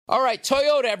All right,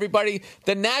 Toyota, everybody.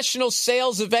 The national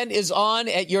sales event is on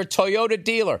at your Toyota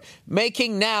dealer,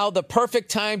 making now the perfect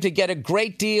time to get a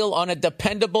great deal on a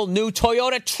dependable new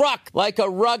Toyota truck, like a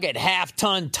rugged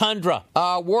half-ton Tundra.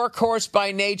 Workhorse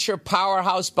by nature,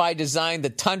 powerhouse by design, the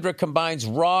Tundra combines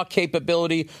raw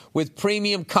capability with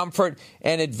premium comfort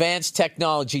and advanced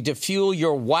technology to fuel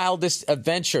your wildest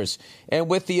adventures. And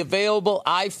with the available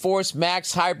iForce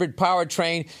Max hybrid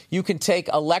powertrain, you can take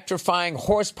electrifying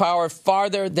horsepower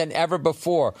farther than ever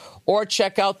before. Or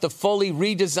check out the fully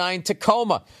redesigned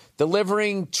Tacoma,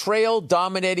 delivering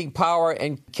trail-dominating power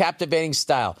and captivating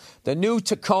style. The new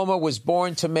Tacoma was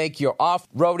born to make your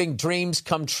off-roading dreams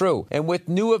come true. And with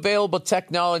new available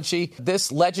technology,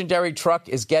 this legendary truck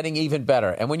is getting even better.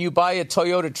 And when you buy a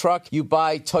Toyota truck, you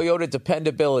buy Toyota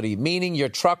dependability, meaning your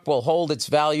truck will hold its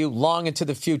value long into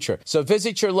the future. So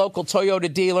visit your local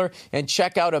Toyota dealer and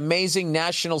check out amazing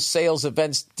national sales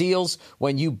events deals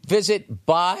when you visit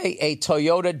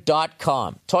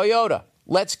buyatoyota.com. Toyota,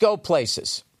 let's go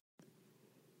places.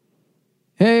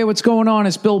 Hey, what's going on?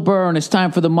 It's Bill Burr, and it's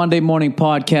time for the Monday Morning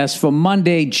Podcast for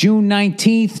Monday, June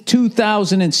 19th,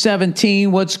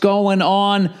 2017. What's going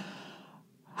on?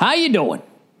 How you doing?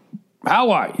 How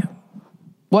are you?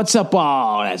 What's up?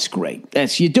 Oh, that's great.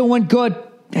 You doing good?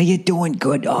 Are you doing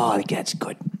good? Oh, that's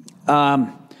good.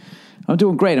 I'm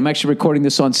doing great. I'm actually recording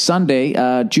this on Sunday,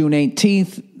 June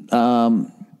 18th.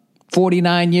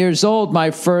 49 years old, my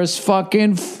first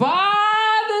fucking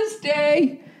Father's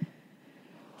Day.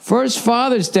 First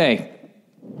Father's Day.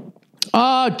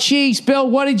 Oh, geez, Bill,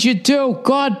 what did you do?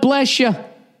 God bless you.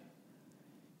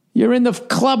 You're in the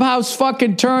clubhouse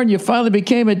fucking turn. You finally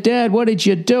became a dad. What did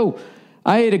you do?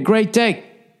 I had a great day.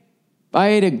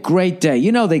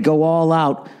 You know they go all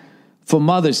out for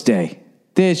Mother's Day.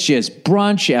 There's just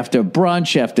brunch after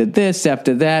this,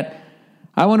 after that.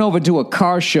 I went over to a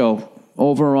car show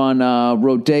over on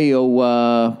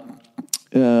Rodeo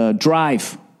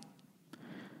Drive.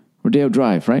 Rodeo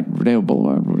Drive, right? Rodeo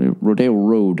Boulevard, Rodeo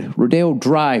Road, Rodeo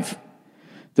Drive,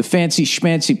 the fancy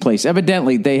schmancy place.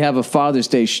 Evidently, they have a Father's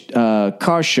Day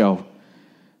car show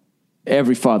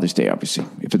every Father's Day, obviously.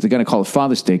 If they're going to call it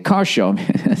Father's Day car show.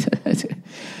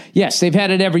 Yes, they've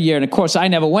had it every year. And, of course, I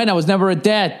never went. I was never a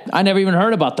dad. I never even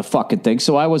heard about the fucking thing,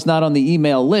 so I was not on the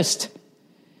email list.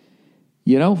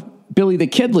 You know, Billy the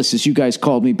Kidless, as you guys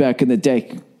called me back in the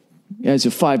day. As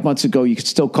of 5 months ago, you could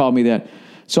still call me that.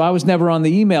 So I was never on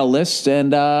the email list,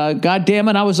 and God damn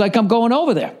it, I was like, I'm going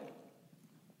over there.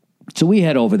 So we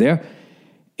head over there,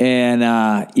 and,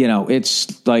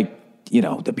 it's like,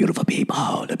 the beautiful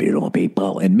people,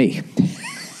 and me.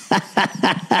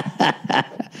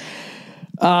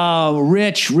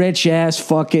 Rich ass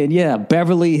fucking,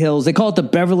 Beverly Hills. They call it the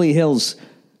Beverly Hills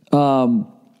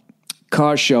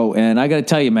car show, and I got to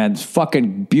tell you, man, it's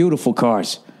fucking beautiful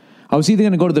cars. I was either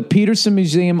going to go to the Peterson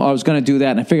Museum or I was going to do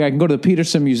that. And I figured I can go to the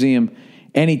Peterson Museum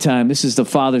anytime. This is the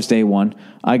Father's Day one.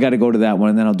 I got to go to that one,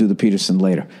 and then I'll do the Peterson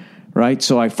later. Right?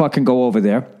 So I fucking go over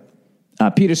there.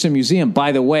 Peterson Museum,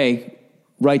 by the way,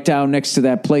 right down next to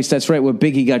that place. That's right where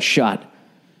Biggie got shot.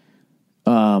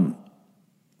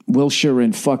 Wilshire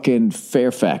and fucking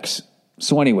Fairfax.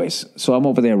 So anyways, so I'm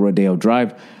over there, Rodeo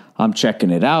Drive. I'm checking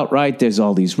it out, right? There's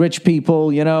all these rich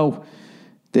people,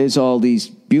 There's all these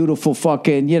beautiful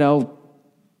fucking,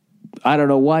 I don't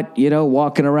know what,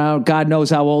 walking around. God knows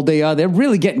how old they are. They're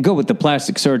really getting good with the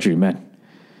plastic surgery, man.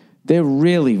 They're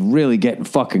really, really getting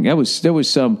fucking. There was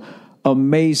some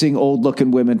amazing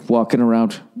old-looking women walking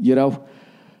around,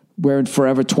 wearing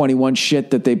Forever 21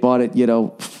 shit that they bought at, I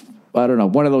don't know,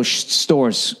 one of those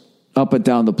stores up and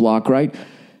down the block, right?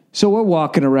 So we're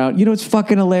walking around. It's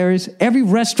fucking hilarious. Every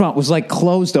restaurant was like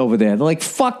closed over there. They're like,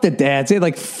 fuck the dads. They had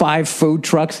like 5 food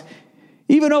trucks.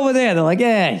 Even over there, they're like,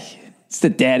 it's the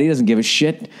dad. He doesn't give a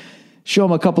shit. Show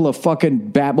him a couple of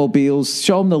fucking Batmobiles.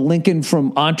 Show him the Lincoln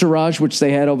from Entourage, which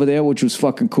they had over there, which was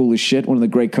fucking cool as shit. One of the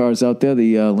great cars out there,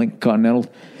 the Lincoln Continental,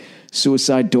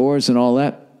 suicide doors and all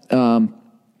that.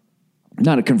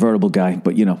 Not a convertible guy,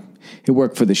 but, he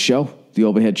worked for the show. The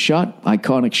overhead shot,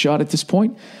 iconic shot at this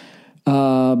point.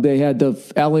 They had the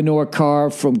Eleanor car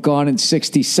from Gone in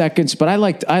 60 Seconds, but I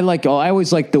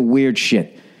always liked the weird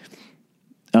shit.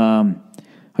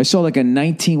 I saw like a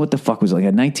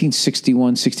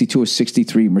 1961, 62, or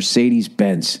 63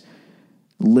 Mercedes-Benz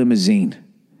limousine.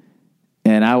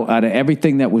 And out of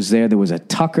everything that was there was a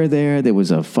Tucker there. There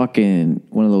was a fucking,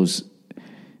 one of those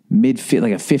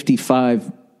like a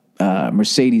 55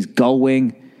 Mercedes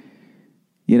Gullwing.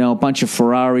 A bunch of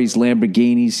Ferraris,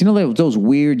 Lamborghinis. Those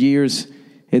weird years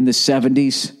in the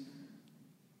 70s.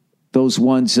 Those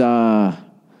ones, Adam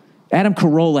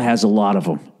Carolla has a lot of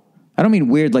them. I don't mean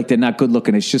weird like they're not good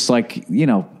looking. It's just like,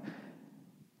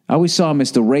 I I always saw him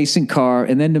as the racing car.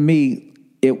 And then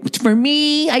for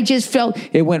me, I just felt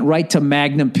it went right to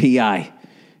Magnum PI.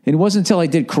 And it wasn't until I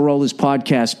did Carolla's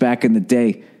podcast back in the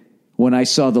day when I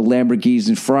saw the Lamborghinis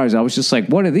and Ferraris, I was just like,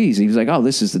 what are these? And he was like, oh,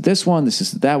 this is this one, this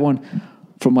is that one,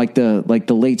 from like the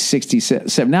late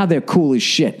 60s. Now they're cool as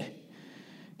shit.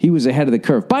 He was ahead of the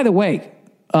curve. By the way,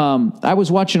 I was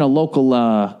watching a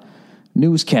local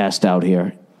newscast out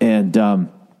here, and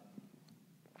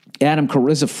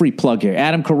there's a free plug here.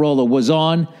 Adam Carolla was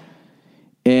on,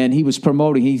 and he was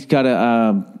promoting. He's got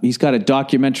a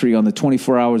documentary on the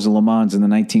 24 Hours of Le Mans in the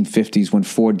 1950s when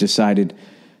Ford decided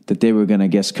that they were going to, I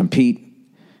guess, compete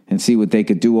and see what they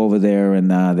could do over there.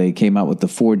 And they came out with the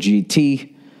Ford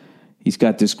GT. He's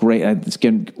got this great, it's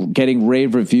getting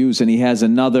rave reviews, and he has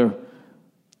another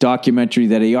documentary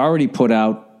that he already put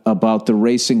out about the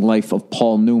racing life of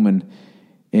Paul Newman.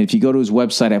 And if you go to his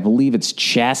website, I believe it's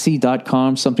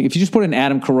chassis.com, something. If you just put in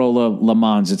Adam Carolla Le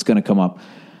Mans, it's going to come up.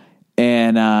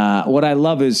 And what I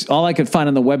love is all I could find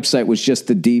on the website was just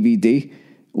the DVD,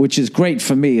 which is great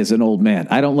for me as an old man.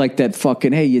 I don't like that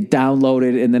fucking, hey, you download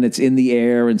it and then it's in the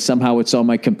air and somehow it's on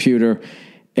my computer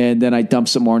and then I dump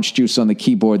some orange juice on the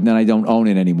keyboard and then I don't own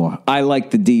it anymore. I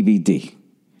like the DVD.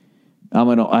 I'm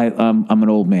an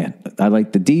old man. I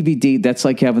like the DVD. That's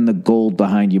like having the gold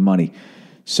behind your money.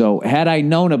 So had I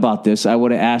known about this, I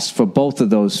would have asked for both of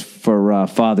those for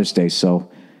Father's Day. So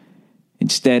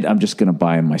instead, I'm just going to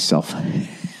buy them myself.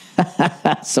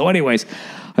 So anyways,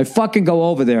 I fucking go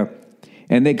over there,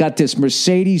 and they got this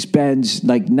Mercedes-Benz,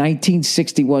 like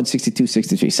 1961, 62,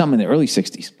 63, something in the early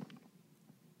 60s.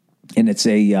 And it's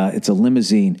a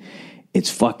limousine. It's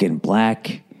fucking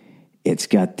black. It's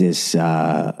got this...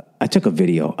 I took a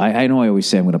video. I know I always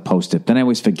say I'm going to post it. Then I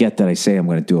always forget that I say I'm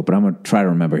going to do it, but I'm going to try to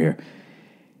remember here.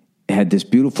 It had this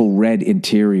beautiful red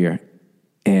interior,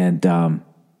 and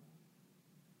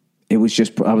it was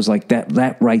just, I was like,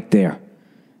 that right there.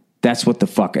 That's what the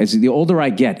fuck. As the older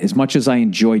I get, as much as I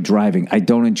enjoy driving, I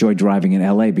don't enjoy driving in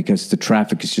LA because the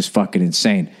traffic is just fucking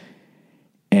insane.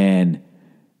 And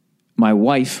my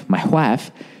wife,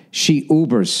 she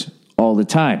Ubers all the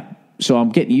time. So I'm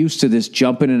getting used to this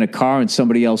jumping in a car and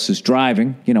somebody else is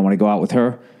driving, when I go out with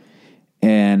her.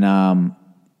 And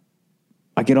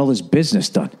I get all this business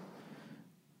done.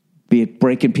 Be it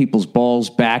breaking people's balls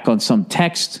back on some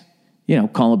text,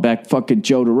 calling back fucking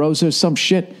Joe DeRosa or some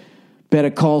shit.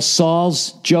 Better call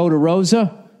Saul's Joe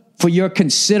DeRosa for your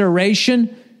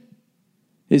consideration.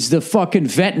 Is the fucking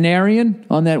veterinarian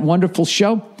on that wonderful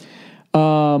show.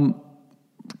 Turn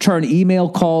email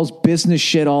calls, business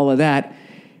shit, all of that.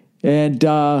 And,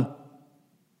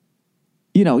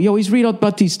 you always read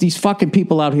about these fucking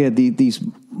people out here, these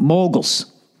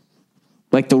moguls,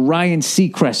 like the Ryan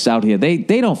Seacrests out here. They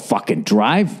don't fucking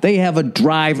drive. They have a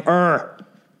driver.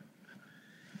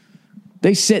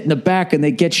 They sit in the back and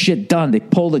they get shit done. They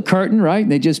pull the curtain, right?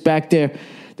 And they just back there.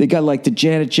 They got like the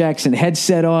Janet Jackson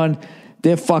headset on.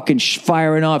 They're fucking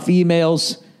firing off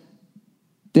emails.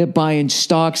 They're buying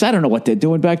stocks. I don't know what they're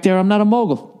doing back there. I'm not a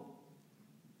mogul.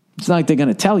 It's not like they're going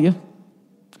to tell you.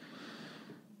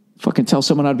 Fucking tell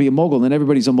someone how to be a mogul, and then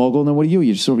everybody's a mogul, and then what are you?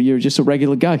 You're just a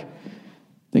regular guy.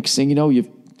 Next thing you know, you're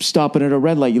stopping at a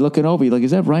red light, you're looking over, you're like,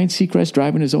 is that Ryan Seacrest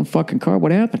driving his own fucking car?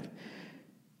 What happened?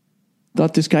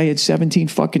 Thought this guy had 17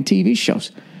 fucking TV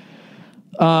shows.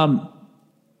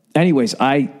 Anyways,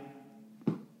 I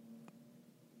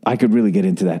could really get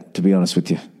into that, to be honest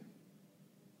with you.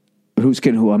 Who's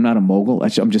kidding who? I'm not a mogul.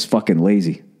 I'm just fucking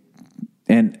lazy.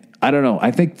 And I don't know. I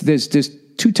think there's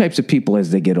two types of people as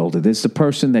they get older. There's the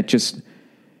person that just,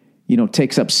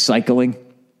 takes up cycling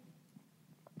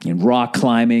and rock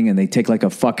climbing, and they take like a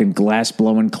fucking glass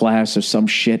blowing class or some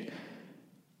shit,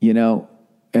 And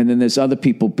then there's other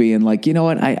people being like, you know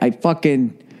what?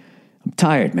 I'm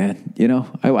tired, man.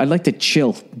 I'd like to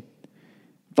chill.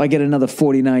 If I get another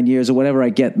 49 years or whatever I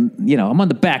get, I'm on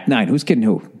the back nine. Who's kidding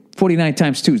who? 49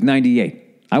 times 2 is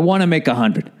 98. I want to make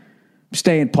 100.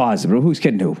 Staying positive. Who's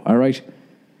kidding who? All right.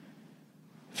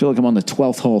 I feel like I'm on the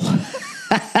 12th hole.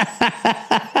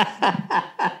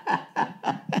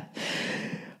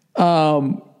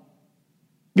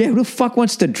 Yeah, who the fuck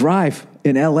wants to drive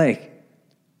in LA?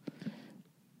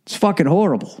 It's fucking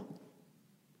horrible.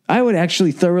 I would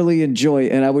actually thoroughly enjoy,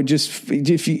 and I would just,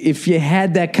 if you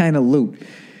had that kind of loot,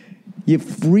 you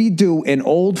redo an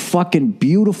old fucking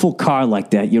beautiful car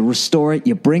like that, you restore it,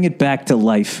 you bring it back to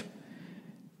life.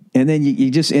 And then you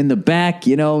just in the back,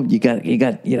 you got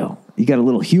a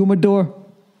little humidor,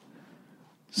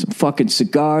 some fucking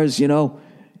cigars, a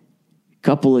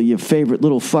couple of your favorite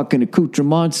little fucking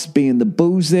accoutrements being the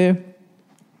booze there.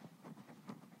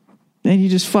 And you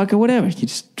just fucking whatever. You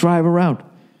just drive around.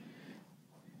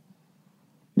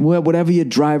 Whatever your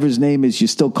driver's name is, you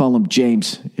still call him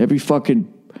James. Every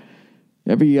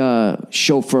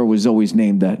chauffeur was always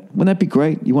named that. Wouldn't that be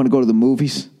great? You want to go to the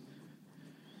movies?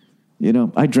 You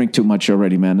know, I drink too much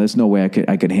already, man. There's no way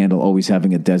I could handle always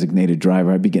having a designated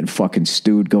driver. I'd be getting fucking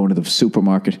stewed going to the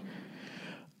supermarket.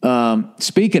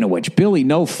 Speaking of which, Billy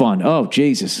No Fun. Oh,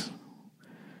 Jesus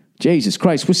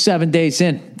Christ. We're 7 days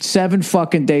in. 7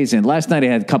 fucking days in. Last night I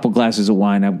had a couple glasses of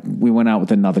wine. We went out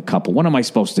with another couple. What am I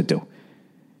supposed to do?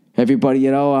 Everybody,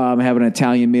 I'm having an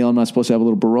Italian meal. I'm not supposed to have a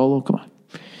little Barolo? Come on.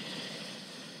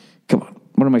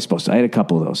 What am I supposed to? I had a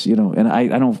couple of those, and I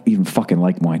don't even fucking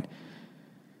like wine.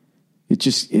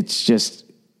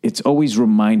 It's always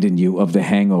reminding you of the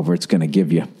hangover it's going to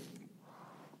give you.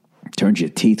 Turns your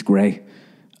teeth gray.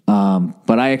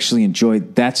 But I actually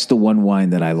that's the one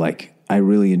wine that I like. I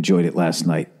really enjoyed it last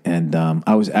night. And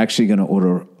I was actually going to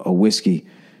order a whiskey,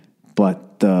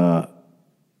 but I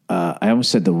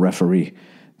almost said the referee.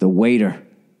 The waiter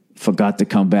forgot to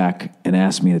come back and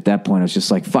ask me. At that point, I was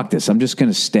just like, fuck this. I'm just going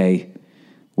to stay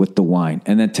with the wine.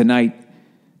 And then tonight,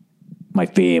 my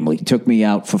family took me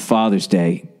out for Father's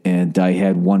Day, and I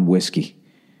had one whiskey.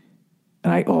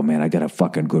 And I got a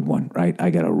fucking good one, right? I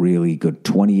got a really good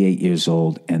 28 years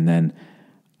old. And then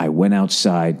I went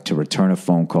outside to return a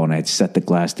phone call, and I had set the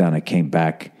glass down. I came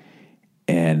back,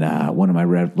 and one of my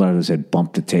relatives had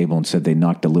bumped the table and said they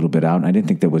knocked a little bit out. And I didn't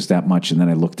think there was that much. And then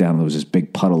I looked down, and there was this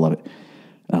big puddle of it.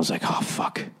 And I was like, oh,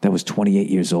 fuck. That was 28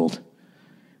 years old. I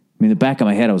mean, in the back of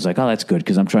my head, I was like, oh, that's good,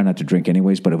 because I'm trying not to drink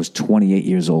anyways. But it was 28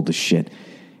 years old as shit.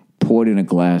 Poured in a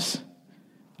glass.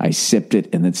 I sipped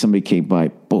it, and then somebody came by,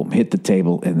 boom, hit the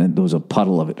table, and then there was a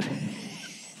puddle of it.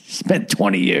 Spent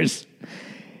 20 years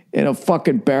in a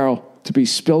fucking barrel to be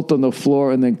spilt on the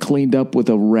floor and then cleaned up with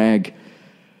a rag.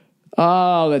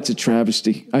 Oh, that's a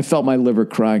travesty. I felt my liver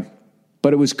crying.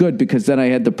 But it was good because then I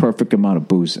had the perfect amount of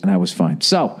booze, and I was fine.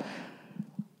 So,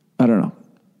 I don't know.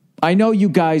 I know you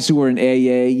guys who are in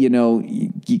AA,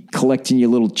 you collecting your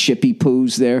little chippy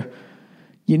poos there.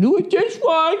 Just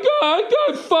I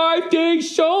got 5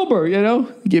 days sober,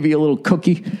 Give you a little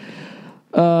cookie.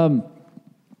 Got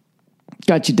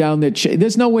you down there.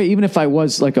 There's no way, even if I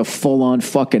was like a full-on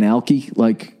fucking alkie,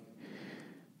 like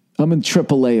I'm in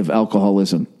AAA of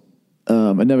alcoholism.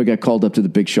 I never got called up to the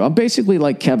big show. I'm basically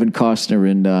like Kevin Costner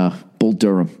in Bull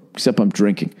Durham, except I'm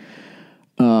drinking.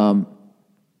 That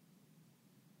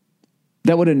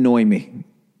would annoy me.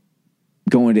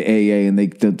 Going to AA and they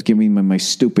give me my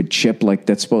stupid chip like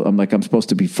that's. I'm supposed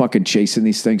to be fucking chasing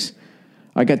these things.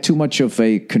 I got too much of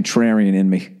a contrarian in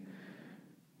me.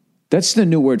 That's the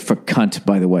new word for cunt,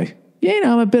 by the way.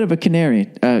 I'm a bit of a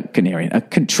contrarian. A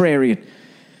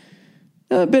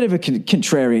bit of a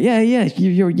contrarian. Yeah.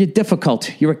 You're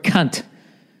difficult. You're a cunt.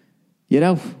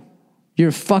 You're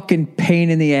a fucking pain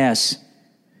in the ass.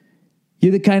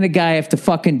 You're the kind of guy, if the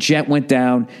fucking jet went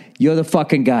down, you're the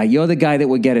fucking guy. You're the guy that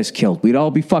would get us killed. We'd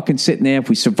all be fucking sitting there if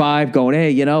we survived going,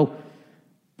 hey,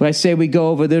 but I say we go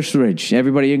over this ridge.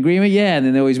 Everybody in agreement? Yeah. And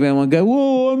then they always want to go,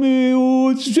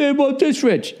 what's to say about this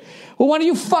ridge? Well, why don't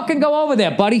you fucking go over there,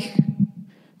 buddy?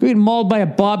 We're getting mauled by a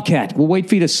bobcat. We'll wait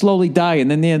for you to slowly die, and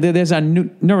then there's our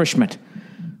nourishment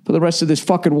for the rest of this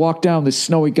fucking walk down this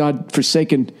snowy,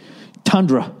 godforsaken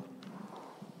tundra.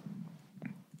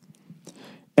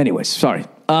 Anyways, sorry.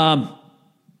 The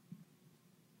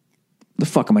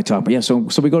fuck am I talking about? Yeah, so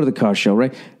we go to the car show,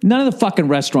 right? None of the fucking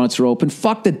restaurants are open.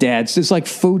 Fuck the dads. There's like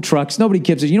food trucks. Nobody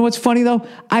gives a... You know what's funny, though?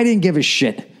 I didn't give a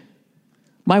shit.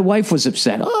 My wife was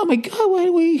upset. Oh, my God, why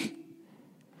do we...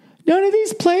 None of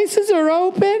these places are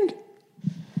open?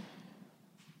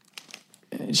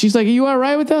 She's like, are you all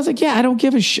right with that? I was like, yeah, I don't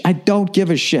give a shit. I don't give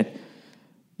a shit.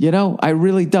 I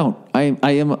really don't.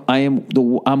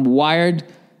 I'm wired...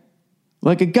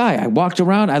 like a guy. I walked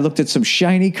around. I looked at some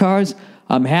shiny cars.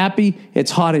 I'm happy. It's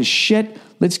hot as shit.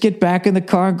 Let's get back in the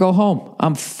car and go home.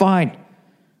 I'm fine.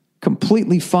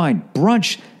 Completely fine.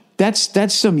 Brunch,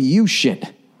 that's some you shit.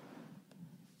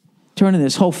 Turning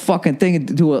this whole fucking thing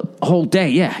into a whole day.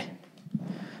 Yeah.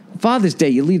 Father's Day,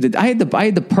 you leave I had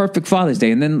the perfect Father's Day.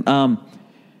 And then I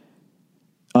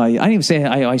didn't even say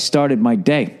I started my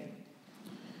day.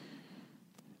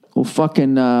 Well,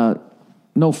 fucking...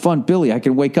 no fun, Billy. I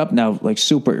can wake up now like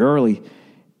super early,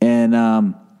 and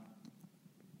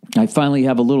I finally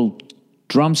have a little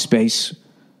drum space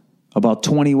about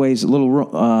 20 ways,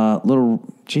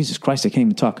 little. Jesus Christ, I can't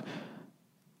even talk.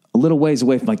 A little ways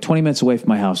away from, like 20 minutes away from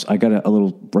my house, I got a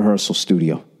little rehearsal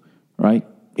studio, right?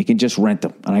 You can just rent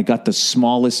them, and I got the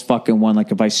smallest fucking one.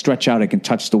 Like if I stretch out, I can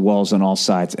touch the walls on all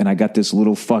sides, and I got this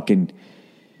little fucking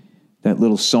that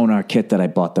little sonar kit that I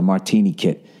bought, the Martini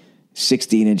kit.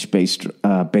 16-inch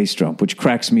bass drum, which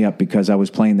cracks me up because I was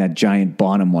playing that giant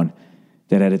Bonham one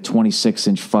that had a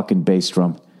 26-inch fucking bass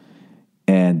drum.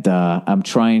 And I'm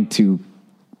trying to,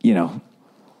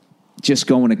 just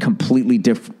go in a completely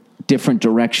different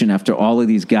direction after all of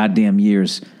these goddamn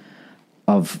years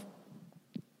of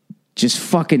just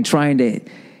fucking trying to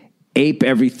ape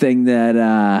everything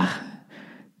that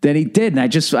he did.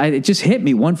 And it just hit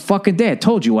me one fucking day. I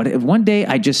told you one day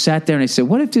I just sat there and I said,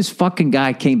 what if this fucking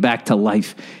guy came back to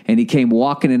life and he came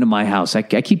walking into my house? I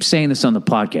keep saying this on the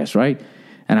podcast, right?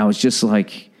 And I was just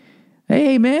like,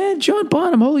 hey man, John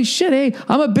Bonham, holy shit. Hey,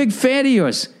 I'm a big fan of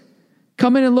yours.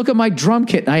 Come in and look at my drum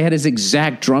kit. And I had his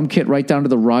exact drum kit right down to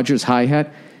the Rogers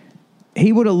hi-hat.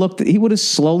 He would have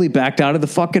slowly backed out of the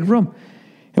fucking room.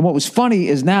 And what was funny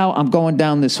is now I'm going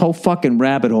down this whole fucking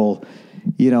rabbit hole.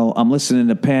 I'm listening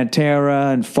to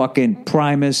Pantera and fucking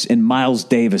Primus and Miles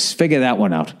Davis. Figure that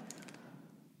one out.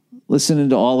 Listening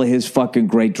to all of his fucking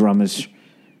great drummers.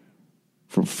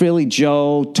 From Philly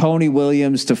Joe, Tony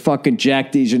Williams to fucking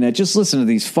Jack DeJohnette. Just listen to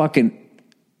these fucking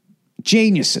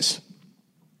geniuses.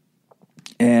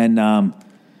 And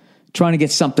trying to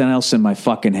get something else in my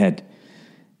fucking head.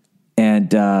 And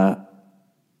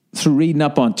through reading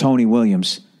up on Tony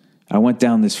Williams, I went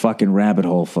down this fucking rabbit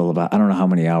hole for about, I don't know how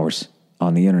many hours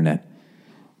on the internet.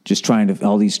 Just trying to,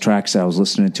 all these tracks I was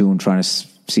listening to and trying to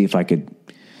see if I could.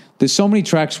 There's so many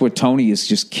tracks where Tony is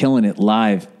just killing it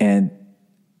live and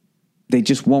they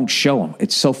just won't show him.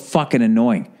 It's so fucking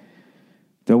annoying.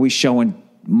 They're always showing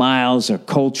Miles or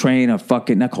Coltrane or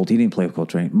fucking, not Coltrane, he didn't play with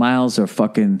Coltrane. Miles or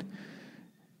fucking,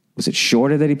 was it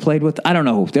Shorter that he played with? I don't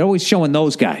know who. They're always showing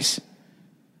those guys.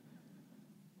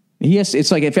 Yes,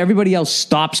 it's like if everybody else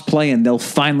stops playing, they'll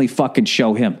finally fucking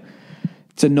show him.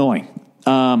 It's annoying.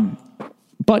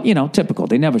 But, typical.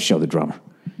 They never show the drummer.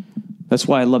 That's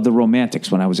why I love the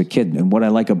Romantics when I was a kid. And What I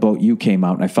Like About You came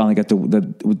out, and I finally got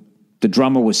the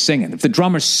drummer was singing. If the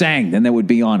drummer sang, then they would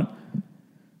be on him.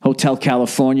 Hotel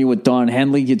California with Don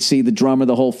Henley, you'd see the drummer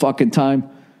the whole fucking time.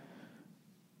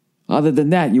 Other than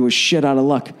that, you were shit out of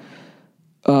luck.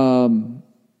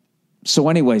 So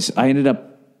anyways, I ended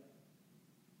up,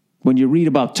 when you read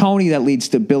about Tony, that leads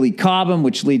to Billy Cobham,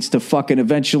 which leads to fucking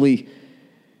eventually,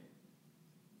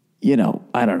 I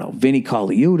don't know, Vinnie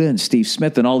Colaiuta and Steve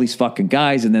Smith and all these fucking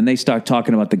guys. And then they start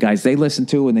talking about the guys they listen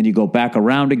to, and then you go back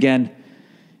around again.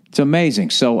 It's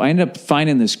amazing. So I ended up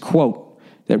finding this quote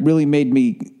that really made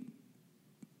me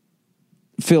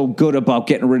feel good about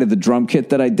getting rid of the drum kit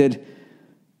that I did.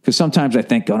 Because sometimes I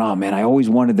think, oh man, I always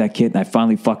wanted that kit and I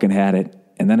finally fucking had it.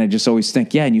 And then I just always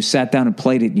think, yeah, and you sat down and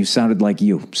played it and you sounded like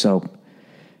you. So, and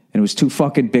it was too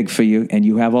fucking big for you and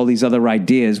you have all these other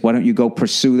ideas. Why don't you go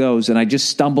pursue those? And I just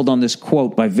stumbled on this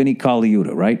quote by Vinnie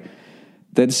Colaiuta, right?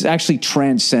 That actually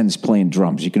transcends playing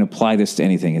drums. You can apply this to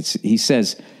anything. He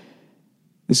says,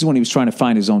 this is when he was trying to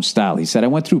find his own style. He said, I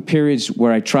went through periods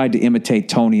where I tried to imitate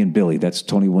Tony and Billy. That's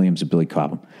Tony Williams and Billy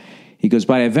Cobham. He goes,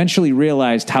 but I eventually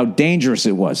realized how dangerous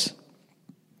it was.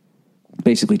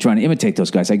 Basically trying to imitate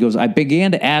those guys. He goes, I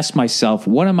began to ask myself,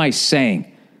 what am I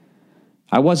saying?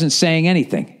 I wasn't saying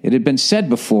anything. It had been said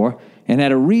before and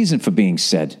had a reason for being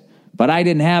said, but I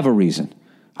didn't have a reason.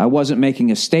 I wasn't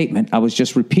making a statement. I was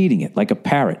just repeating it like a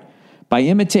parrot. By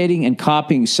imitating and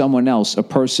copying someone else, a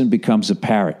person becomes a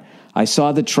parrot. I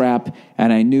saw the trap,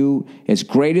 and I knew, as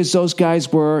great as those guys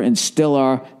were and still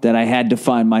are, that I had to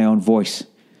find my own voice.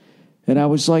 And I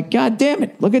was like, God damn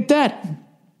it, look at that.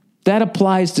 That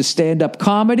applies to stand-up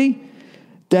comedy.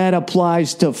 That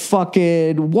applies to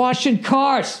fucking washing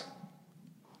cars.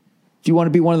 If you want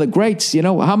to be one of the greats,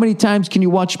 how many times can you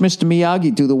watch Mr.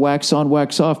 Miyagi do the wax on,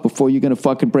 wax off before you're going to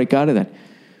fucking break out of that?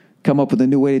 Come up with a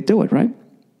new way to do it, right?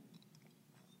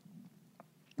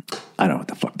 I don't know what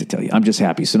the fuck to tell you. I'm just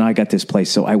happy. So now I got this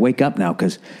place. So I wake up now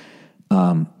because,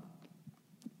 the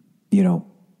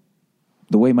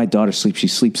way my daughter sleeps, she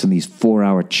sleeps in these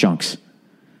 4-hour chunks.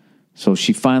 So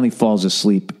she finally falls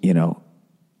asleep,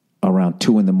 around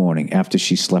 2 a.m. after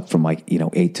she slept from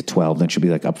 8 to 12. Then she'll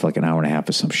be up for an hour and a half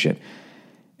or some shit.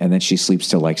 And then she sleeps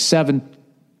till 7.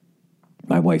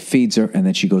 My wife feeds her, and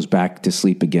then she goes back to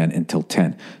sleep again until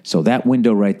 10. So that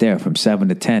window right there from 7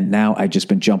 to 10, now I've just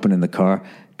been jumping in the car,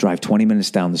 drive 20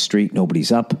 minutes down the street,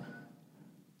 nobody's up.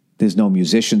 There's no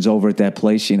musicians over at that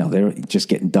place. They're just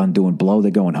getting done doing blow.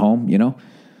 They're going home,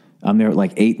 I'm there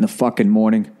at 8 in the fucking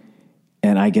morning,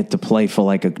 and I get to play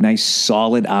for a nice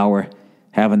solid hour,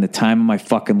 having the time of my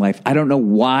fucking life. I don't know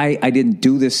why I didn't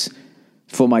do this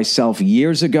for myself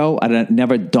years ago. It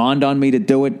never dawned on me to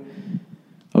do it.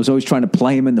 I was always trying to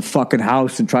play him in the fucking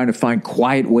house and trying to find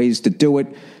quiet ways to do it.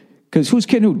 Because who's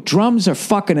kidding who? Drums are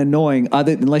fucking annoying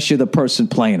unless you're the person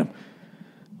playing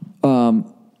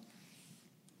them.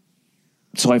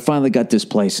 So I finally got this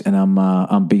place, and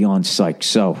I'm beyond psyched.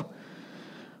 So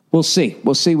we'll see.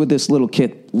 We'll see where this little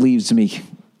kid leaves me.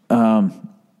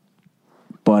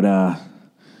 But I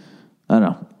don't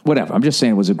know. Whatever. I'm just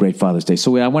saying it was a great Father's Day.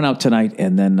 So I went out tonight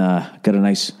and then got a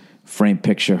nice framed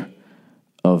picture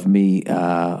of me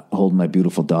holding my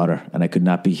beautiful daughter, and I could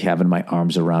not be having my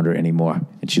arms around her anymore.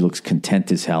 And she looks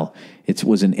content as hell. It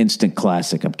was an instant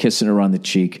classic. I'm kissing her on the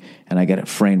cheek, and I got it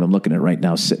framed. I'm looking at it right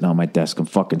now, sitting on my desk. I'm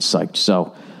fucking psyched.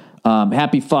 So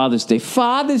happy Father's Day.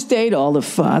 Father's Day to all the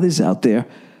fathers out there.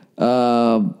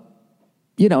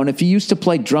 And if you used to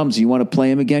play drums, you want to play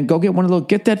them again, go get one of those.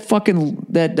 Get that fucking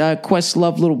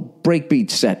Questlove little breakbeat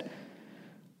set.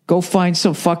 Go find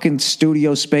some fucking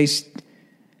studio space.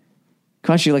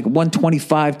 Costs you like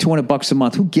 $125, $200 a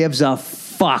month. Who gives a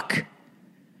fuck?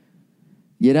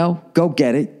 Go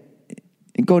get it.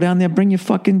 And go down there, bring your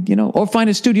fucking, or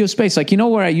find a studio space. Like,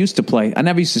 where I used to play? I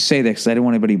never used to say that because I didn't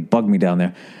want anybody to bug me down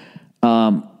there.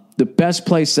 The best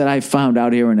place that I found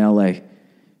out here in LA, if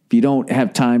you don't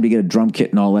have time to get a drum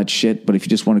kit and all that shit, but if you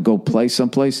just want to go play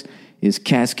someplace, is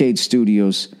Cascade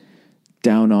Studios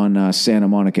down on Santa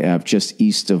Monica Ave, just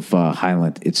east of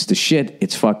Highland. It's the shit.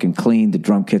 It's fucking clean. The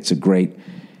drum kits are great.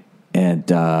 And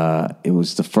it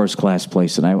was the first class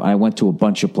place. And I went to a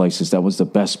bunch of places. That was the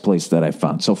best place that I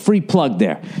found. So free plug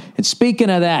there. And speaking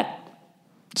of that,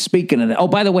 oh,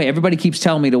 by the way, everybody keeps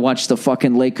telling me to watch the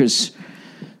fucking Lakers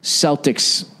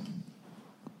Celtics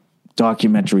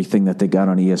documentary thing that they got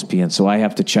on ESPN. So I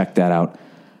have to check that out.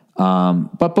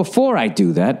 But before I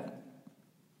do that,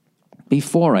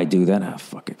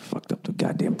 fucked up the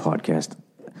goddamn podcast.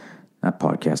 Not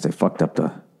podcast, I fucked up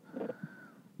the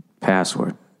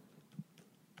password.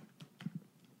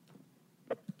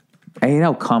 I hate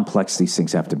how complex these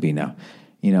things have to be now.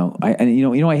 I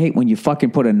hate when you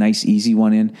fucking put a nice easy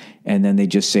one in and then they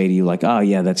just say to you like, oh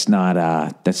yeah, that's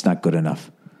not good enough.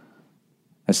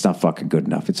 That's not fucking good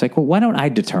enough. It's like, well, why don't I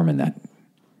determine that?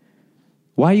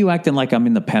 Why are you acting like I'm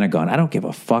in the Pentagon? I don't give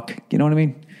a fuck. You know what I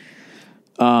mean?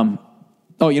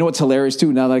 Oh, you know what's hilarious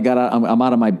too? Now that I'm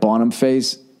out of my Bonham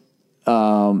phase.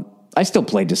 I still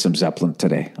played to some Zeppelin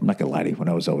today. I'm not gonna lie to you when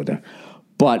I was over there,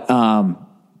 but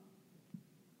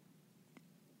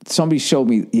somebody showed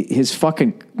me his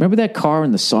fucking. Remember that car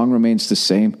and the song remains the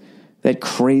same. That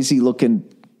crazy looking.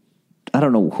 I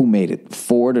don't know who made it,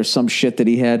 Ford or some shit that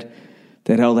he had.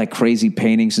 That had all that crazy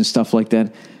paintings and stuff like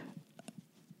that.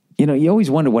 You always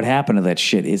wonder what happened to that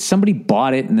shit. Somebody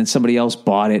bought it and then somebody else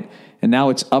bought it and now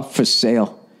it's up for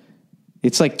sale.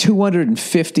 It's like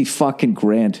 250 fucking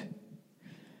grand.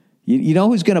 You know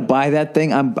who's going to buy that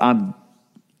thing? I'm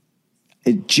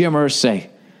Jim Irsay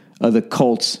of the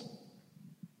Colts.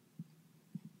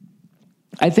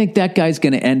 I think that guy's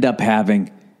going to end up having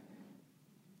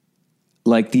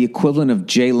like the equivalent of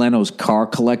Jay Leno's car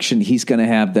collection. He's going to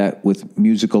have that with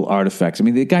musical artifacts. I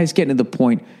mean, the guy's getting to the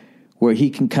point where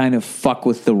he can kind of fuck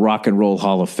with the Rock and Roll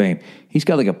Hall of Fame. He's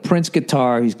got like a Prince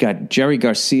guitar. He's got Jerry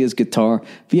Garcia's guitar.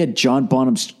 If he had John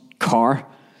Bonham's car,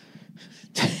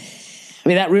 I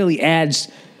mean, that really adds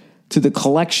to the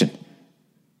collection.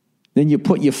 Then you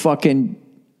put your fucking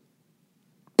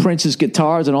Prince's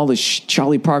guitars and all this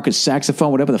Charlie Parker's saxophone,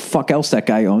 whatever the fuck else that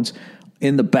guy owns,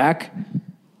 in the back.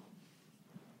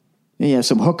 And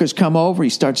some hookers come over. He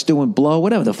starts doing blow,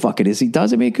 whatever the fuck it is he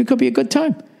does. I mean, it could be a good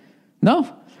time.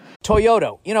 No?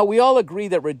 Toyota. We all agree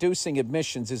that reducing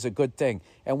emissions is a good thing.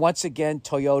 And once again,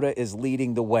 Toyota is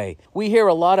leading the way. We hear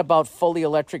a lot about fully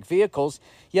electric vehicles,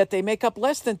 yet they make up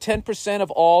less than 10% of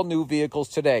all new vehicles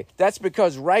today. That's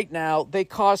because right now they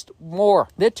cost more.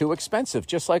 They're too expensive,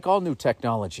 just like all new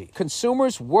technology.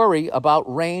 Consumers worry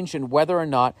about range and whether or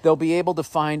not they'll be able to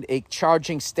find a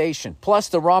charging station. Plus,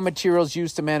 the raw materials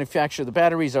used to manufacture the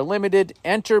batteries are limited.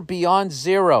 Enter Beyond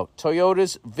Zero,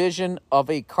 Toyota's vision of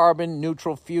a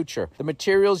carbon-neutral future. The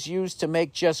materials used to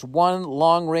make just one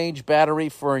long-range battery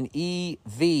for an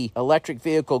EV electric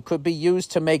vehicle could be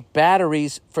used to make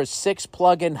batteries for 6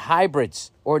 plug-in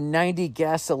hybrids or 90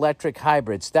 gas-electric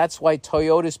hybrids. That's why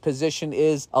Toyota's position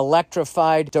is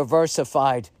electrified,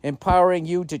 diversified, empowering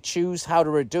you to choose how to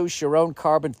reduce your own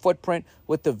carbon footprint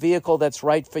with the vehicle that's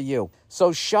right for you.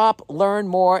 So shop, learn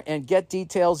more, and get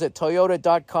details at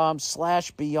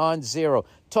toyota.com/beyond zero.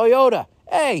 Toyota,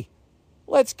 hey,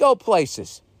 let's go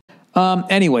places.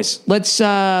 Anyways, let's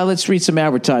read some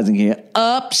advertising here.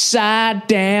 Upside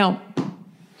down.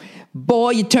 Boy,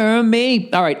 you turn me.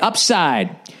 All right,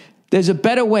 Upside. There's a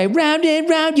better way. Round and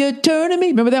round, you're turning me.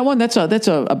 Remember that one? That's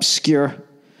a obscure.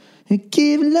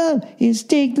 Give love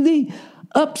instinctively.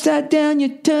 Upside down,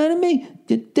 you're turning me.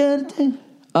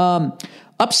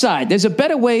 Upside. There's a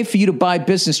better way for you to buy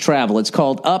business travel. It's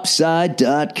called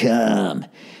Upside.com.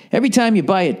 Every time you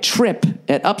buy a trip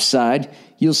at Upside,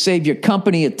 you'll save your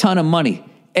company a ton of money.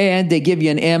 And they give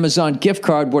you an Amazon gift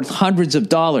card worth hundreds of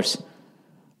dollars.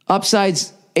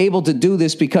 Upside's able to do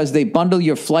this because they bundle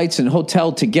your flights and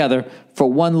hotel together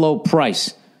for one low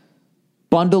price.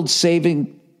 Bundled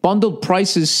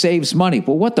prices saves money.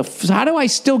 Well, how do I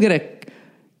still get a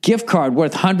gift card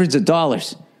worth hundreds of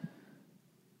dollars?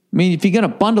 I mean, if you're going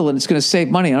to bundle it, it's going to save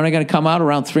money. Aren't I going to come out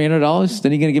around $300?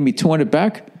 Then you're going to give me $200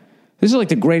 back? This is like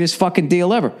the greatest fucking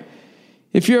deal ever.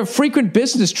 If you're a frequent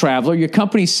business traveler, your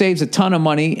company saves a ton of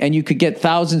money and you could get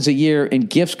thousands a year in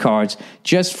gift cards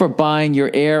just for buying your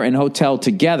air and hotel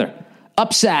together.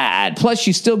 Upside. Plus,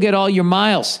 you still get all your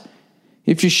miles.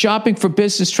 If you're shopping for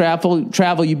business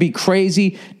travel, you'd be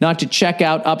crazy not to check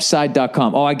out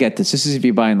Upside.com. Oh, I get this. This is if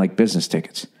you're buying like business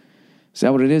tickets. Is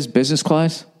that what it is? Business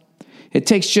class? It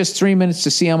takes just 3 minutes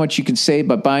to see how much you can save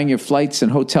by buying your flights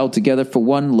and hotel together for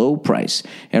one low price.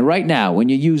 And right now, when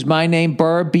you use my name,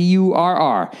 Burr,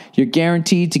 B-U-R-R, you're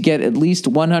guaranteed to get at least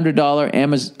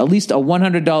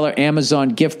 $100 Amazon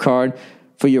gift card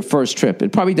for your first trip.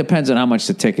 It probably depends on how much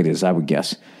the ticket is, I would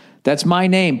guess. That's my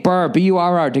name, Burr,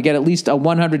 B-U-R-R, to get at least a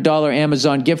 $100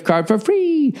 Amazon gift card for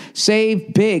free.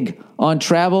 Save big on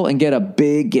travel and get a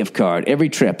big gift card every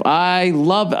trip. I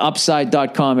love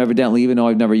Upside.com, evidently, even though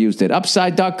I've never used it.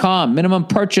 Upside.com, minimum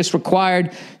purchase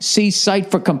required. See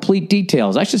site for complete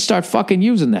details. I should start fucking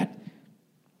using that.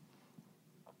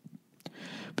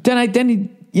 But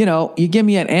then you give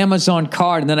me an Amazon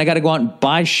card and then I got to go out and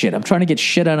buy shit. I'm trying to get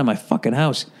shit out of my fucking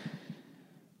house.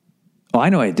 Oh, I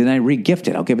know. Then I re-gift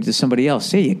it. I'll give it to somebody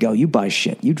else. There you go. You buy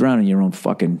shit. You drown in your own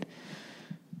fucking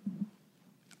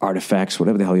artifacts,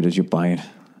 whatever the hell it is you're buying.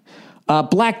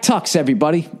 Black tux,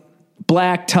 everybody.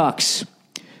 Black tux.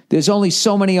 There's only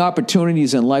so many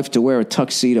opportunities in life to wear a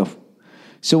tuxedo.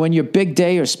 So when your big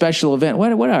day or special event,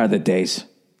 what are the days?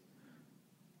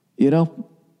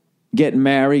 Getting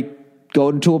married,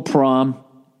 going to a prom.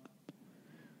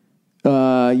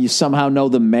 You somehow know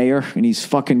the mayor and he's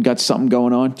fucking got something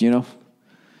going on,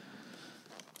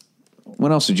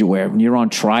 What else would you wear when you're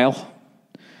on trial?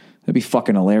 That'd be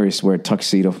fucking hilarious to wear a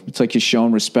tuxedo. It's like you're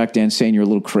showing respect and saying you're a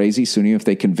little crazy. So even if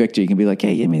they convict you, you can be like,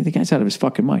 hey, the guy's out of his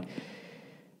fucking mind.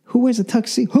 Who wears a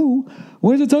tuxedo? Who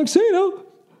wears a tuxedo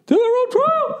to their own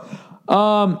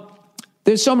trial?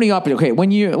 There's so many options. Okay, when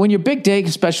your big day,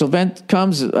 special event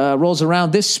rolls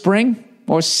around this spring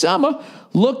or summer,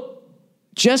 look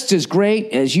just as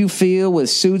great as you feel with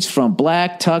suits from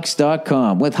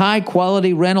blacktux.com. With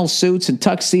high-quality rental suits and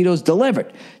tuxedos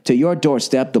delivered to your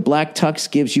doorstep, the Black Tux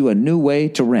gives you a new way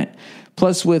to rent.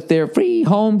 Plus, with their free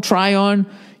home try-on,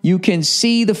 you can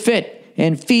see the fit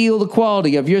and feel the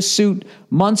quality of your suit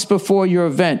months before your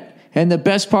event. And the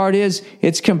best part is,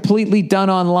 it's completely done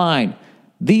online.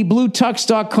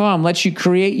 TheBlueTux.com lets you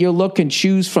create your look and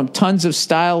choose from tons of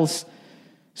stylists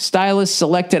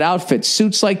selected outfits.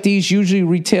 Suits like these usually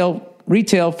retail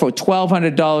for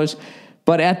 $1,200,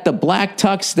 but at the Black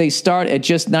Tux, they start at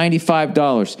just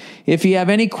 $95. If you have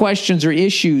any questions or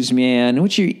issues, man,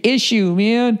 what's your issue,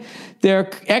 man? Their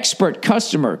expert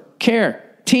customer care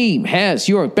team has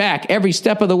your back every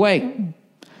step of the way.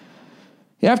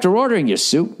 After ordering, your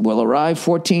suit will arrive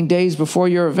 14 days before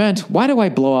your event. Why do I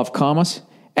blow off commas?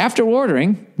 After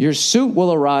ordering, your suit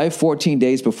will arrive 14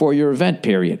 days before your event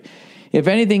period. If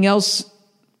anything is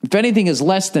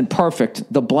less than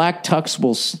perfect, the Black Tux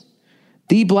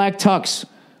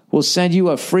will send you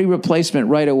a free replacement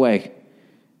right away.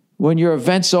 When your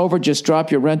event's over, just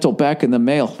drop your rental back in the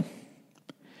mail.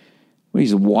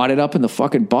 He's wadded up in the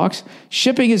fucking box.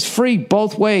 Shipping is free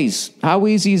both ways. How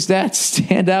easy is that?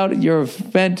 Stand out at your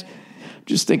event. I'm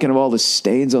just thinking of all the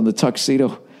stains on the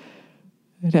tuxedo.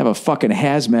 I'd have a fucking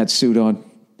hazmat suit on.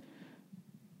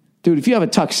 Dude, if you have a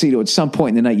tuxedo at some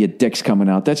point in the night, your dick's coming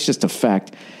out. That's just a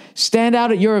fact. Stand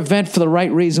out at your event for the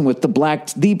right reason with the Black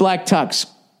Tux.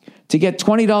 To get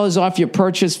 $20 off your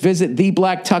purchase, visit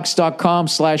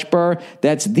theblacktux.com/Burr.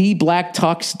 That's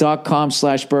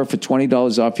theblacktux.com/Burr for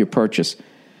 $20 off your purchase.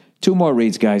 2 more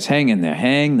reads, guys. Hang in there.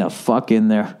 Hang the fuck in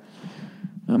there.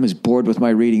 I'm as bored with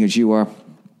my reading as you are.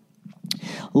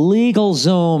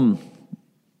 LegalZoom.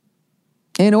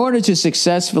 In order to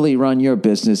successfully run your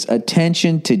business,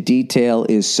 attention to detail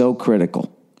is so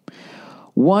critical.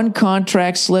 One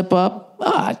contract slip up,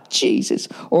 Jesus,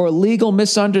 or a legal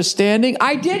misunderstanding,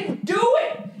 I didn't do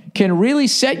it, can really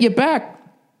set you back.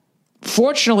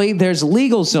 Fortunately, there's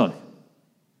LegalZoom.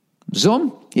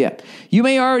 Zoom? Yeah. You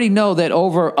may already know that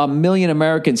over 1 million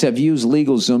Americans have used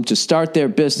LegalZoom to start their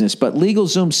business, but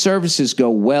LegalZoom services go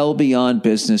well beyond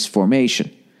business formation.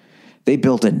 They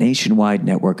built a nationwide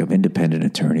network of independent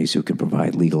attorneys who can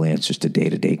provide legal answers to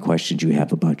day-to-day questions you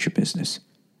have about your business.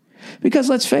 Because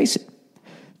let's face it,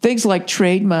 things like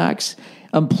trademarks,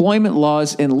 employment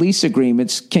laws, and lease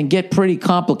agreements can get pretty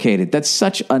complicated. That's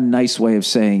such a nice way of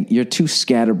saying you're too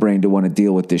scatterbrained to want to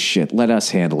deal with this shit. Let us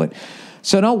handle it.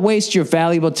 So don't waste your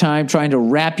valuable time trying to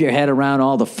wrap your head around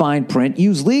all the fine print.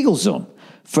 Use LegalZoom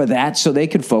for that so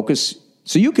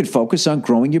you can focus on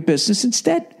growing your business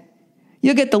instead.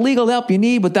 You'll get the legal help you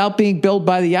need without being billed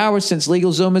by the hour since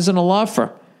LegalZoom isn't a law firm.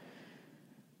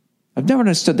 I've never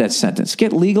understood that sentence.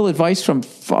 Get legal advice from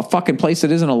a fucking place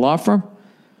that isn't a law firm?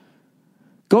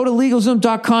 Go to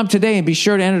LegalZoom.com today and be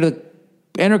sure to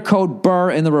enter code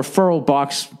BURR in the referral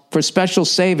box for special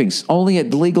savings only at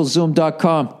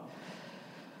LegalZoom.com.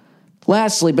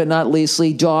 Lastly, but not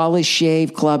leastly, Dollar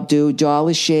Shave Club, dude.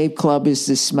 Dollar Shave Club is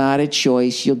the smarter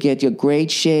choice. You'll get your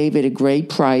great shave at a great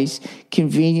price,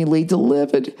 conveniently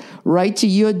delivered right to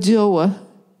your door.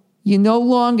 You no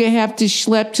longer have to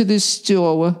schlep to the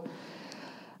store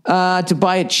to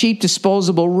buy a cheap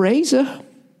disposable razor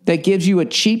that gives you a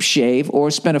cheap shave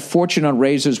or spend a fortune on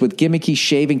razors with gimmicky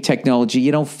shaving technology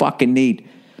you don't fucking need.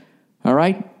 All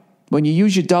right? When you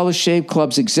use your Dollar Shave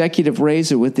Club's executive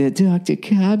razor with their Dr.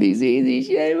 Carver's Easy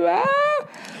Shave,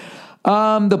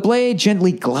 the blade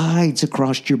gently glides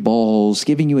across your balls,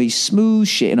 giving you a smooth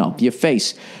shave. No, your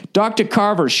face. Dr.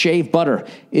 Carver's Shave Butter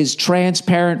is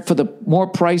transparent for the more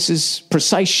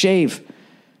precise shave.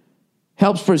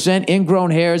 Helps prevent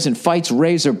ingrown hairs and fights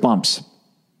razor bumps.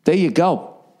 There you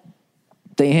go.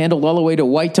 They handled all the way to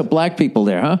white to black people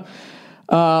there, huh?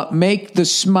 Make the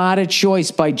smarter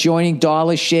choice by joining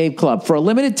Dollar Shave Club. For a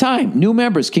limited time, new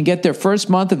members can get their first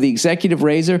month of the executive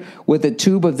razor with a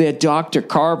tube of their Dr.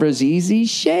 Carver's Easy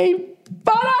Shave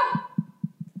Butter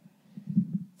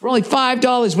for only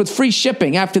 $5 with free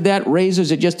shipping. After that,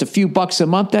 razors are just a few bucks a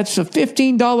month. That's a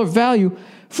 $15 value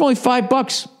for only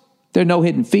 $5. There are no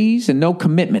hidden fees and no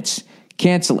commitments.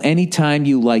 Cancel anytime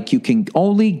you like. You can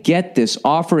only get this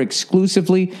offer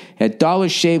exclusively at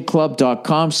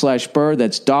dollarshaveclub.com/Burr.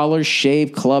 That's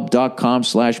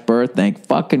dollarshaveclub.com/Burr. Thank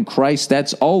fucking Christ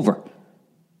that's over.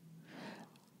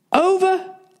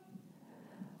 Over?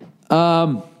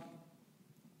 All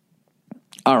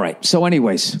right. So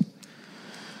anyways,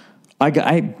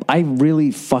 I really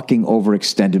fucking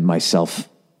overextended myself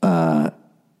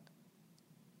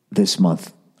this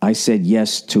month. I said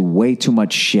yes to way too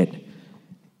much shit.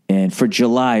 And for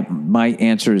July, my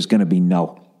answer is going to be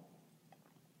no.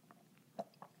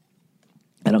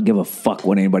 I don't give a fuck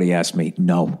what anybody asks me.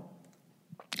 No.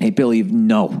 Hey, Billy,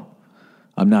 no.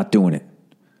 I'm not doing it.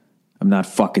 I'm not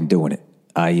fucking doing it.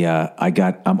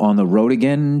 I'm on the road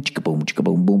again. Chicka-boom,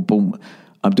 chicka-boom, boom, boom.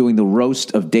 I'm doing the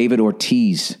roast of David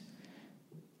Ortiz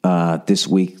this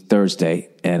week, Thursday.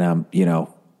 And,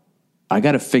 I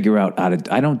got to figure out how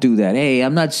to, I don't do that. Hey,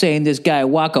 I'm not saying this guy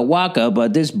waka waka,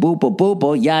 but this boopa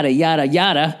boopa, yada, yada,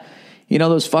 yada. You know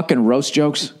those fucking roast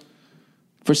jokes?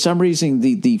 For some reason,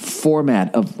 the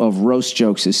format of roast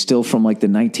jokes is still from like the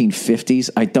 1950s.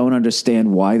 I don't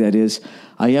understand why that is.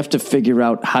 I have to figure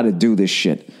out how to do this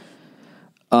shit.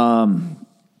 So-and-so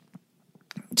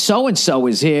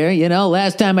is here.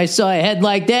 Last time I saw a head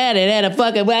like that, it had a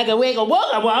fucking wacka wiggle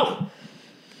waka waka.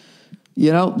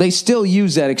 They still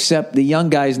use that, except the young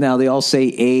guys now, they all say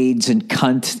AIDS and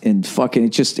cunt and fucking,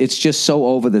 it's just so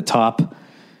over the top.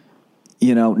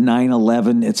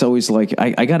 9/11, it's always like,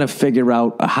 I got to figure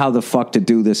out how the fuck to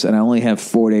do this, and I only have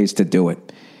 4 days to do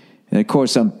it. And of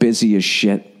course, I'm busy as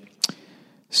shit.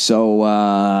 So,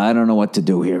 I don't know what to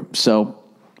do here.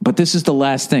 But this is the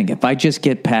last thing. If I just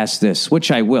get past this,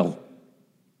 which I will,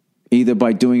 either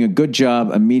by doing a good job,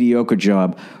 a mediocre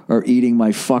job, or eating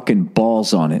my fucking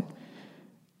balls on it,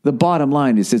 the bottom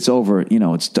line is it's over.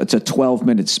 It's a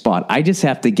 12-minute spot. I just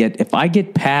have to if I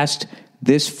get past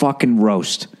this fucking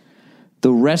roast,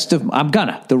 the rest of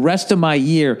my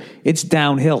year, it's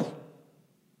downhill.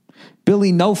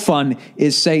 Billy No Fun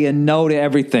is saying no to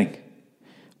everything.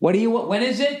 What do you want? When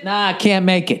is it? Nah, I can't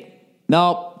make it.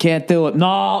 No, can't do it.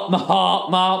 No,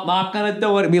 not going to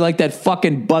do it. It'd be like that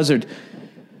fucking buzzard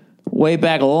way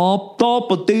back. Remember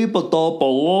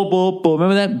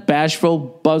that bashful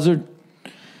buzzard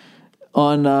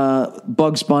on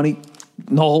Bugs Bunny?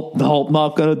 No,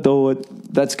 not going to do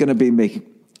it. That's going to be me.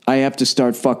 I have to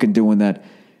start fucking doing that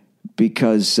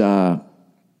because,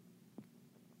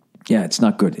 it's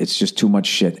not good. It's just too much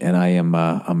shit. And I'm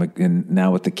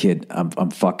now with the kid,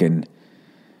 I'm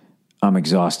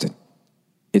exhausted.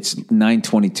 It's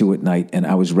 9:22 at night, and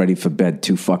I was ready for bed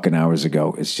 2 fucking hours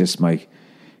ago. It's just my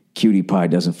cutie pie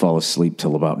doesn't fall asleep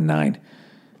till about 9.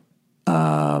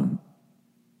 And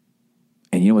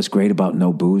you know what's great about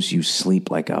no booze? You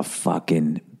sleep like a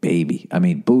fucking baby. I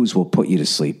mean, booze will put you to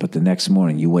sleep, but the next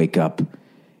morning you wake up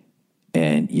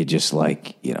and you're just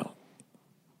like,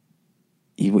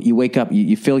 you wake up,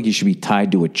 you feel like you should be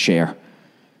tied to a chair,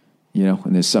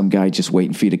 and there's some guy just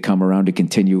waiting for you to come around to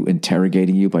continue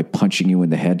interrogating you by punching you in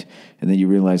the head. And then you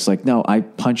realize, like, no, I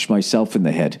punched myself in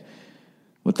the head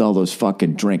with all those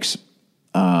fucking drinks.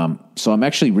 So I'm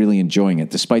actually really enjoying it,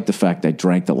 despite the fact I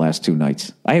drank the last 2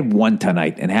 nights. I had one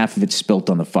tonight, and half of it spilt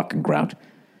on the fucking ground.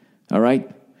 All right?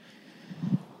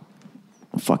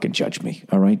 Don't fucking judge me,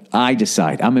 all right? I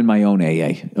decide. I'm in my own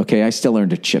AA, okay? I still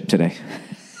earned a chip today.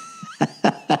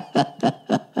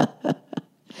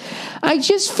 I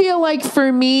just feel like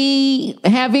for me,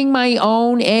 having my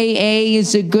own AA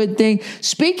is a good thing.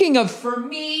 Speaking of for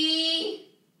me,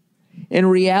 in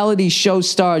reality show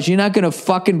stars, you're not going to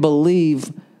fucking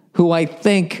believe who I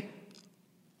think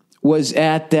was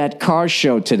at that car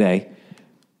show today.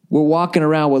 We're walking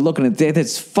around, we're looking at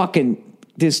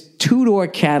this two-door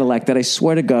Cadillac that I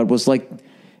swear to God was like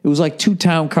 2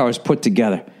 town cars put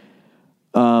together.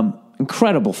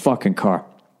 Incredible fucking car.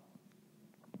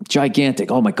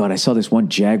 Gigantic. Oh my God, I saw this one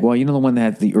Jaguar. You know the one that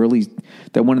had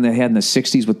that one that they had in the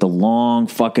 60s with the long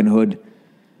fucking hood?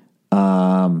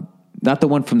 Not the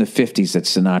one from the 50s that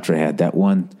Sinatra had. That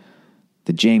one,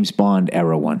 the James Bond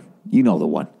era one. You know the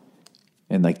one.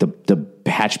 And like the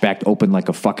hatchback opened like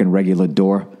a fucking regular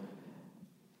door.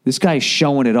 This guy's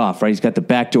showing it off, right? He's got the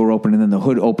back door open and then the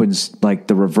hood opens like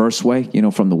the reverse way,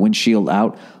 from the windshield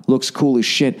out. Looks cool as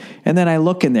shit. And then I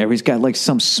look in there, he's got like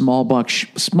some small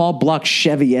block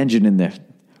Chevy engine in there.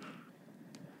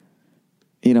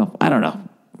 I don't know.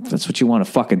 If that's what you want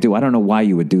to fucking do. I don't know why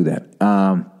you would do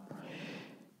that.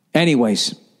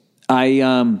 Anyways,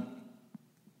 so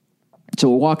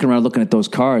we're walking around looking at those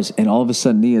cars, and all of a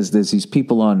sudden, there's these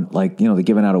people on, like, they're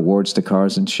giving out awards to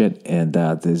cars and shit, and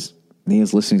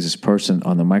Nia's listening to this person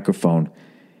on the microphone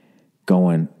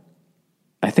going,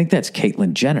 I think that's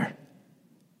Caitlyn Jenner.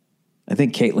 I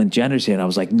think Caitlyn Jenner's here. And I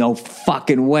was like, no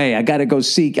fucking way. I got to go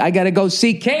see Katie,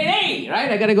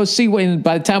 right? I got to go see when.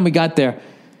 By the time we got there,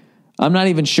 I'm not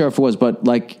even sure if it was, but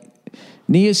like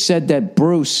Nia said that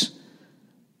Bruce,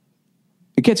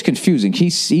 it gets confusing. She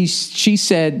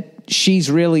said she's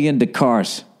really into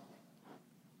cars.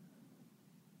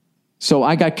 So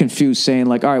I got confused saying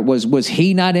like, all right, was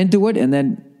he not into it? And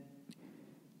then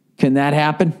can that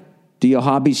happen? Do your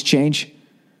hobbies change?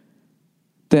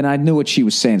 Then I knew what she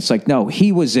was saying. It's like, no,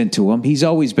 he was into him. He's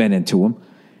always been into him.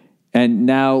 And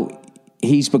now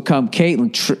he's become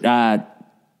Caitlyn. I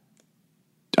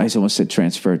almost said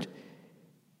transferred.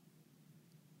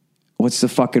 What's the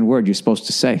fucking word you're supposed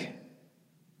to say?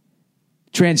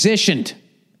 Transitioned.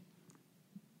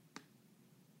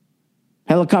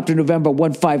 Helicopter November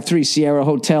 153 Sierra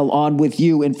Hotel on with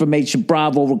you. Information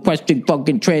Bravo requesting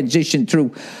fucking transition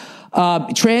through.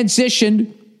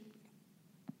 Transition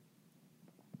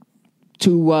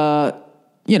to,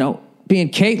 being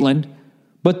Caitlyn,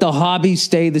 but the hobbies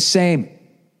stay the same.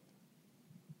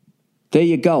 There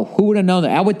you go. Who would have known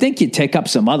that? I would think you'd take up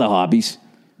some other hobbies,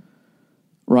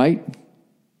 right?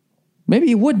 Maybe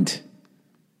you wouldn't.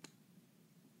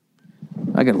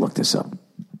 I got to look this up.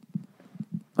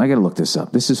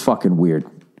 This is fucking weird.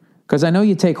 Because I know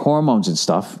you take hormones and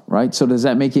stuff, right? So does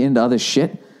that make you into other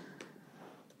shit?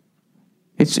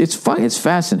 It's fun. It's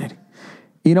fascinating.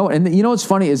 And what's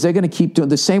funny is they're going to keep doing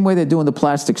the same way they're doing the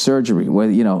plastic surgery, where,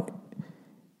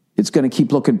 it's going to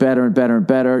keep looking better and better and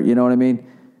better. You know what I mean?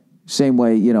 Same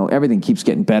way, everything keeps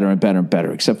getting better and better and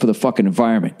better, except for the fucking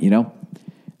environment,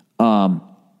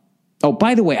 Oh,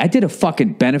 by the way, I did a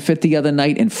fucking benefit the other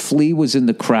night, and Flea was in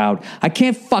the crowd. I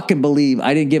can't fucking believe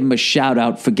I didn't give him a shout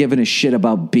out for giving a shit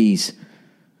about bees.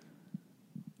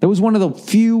 That was one of the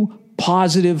few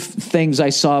positive things I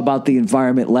saw about the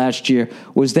environment last year,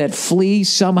 was that Flea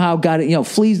somehow got it.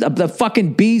 Fleas, the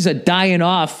fucking bees are dying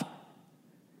off.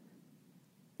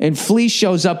 And Flea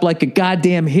shows up like a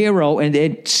goddamn hero, and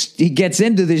he gets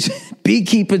into this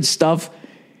beekeeping stuff.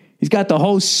 He's got the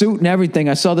whole suit and everything.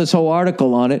 I saw this whole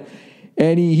article on it.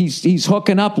 And he's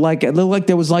hooking up like it looked like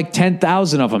there was like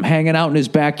 10,000 of them hanging out in his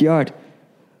backyard.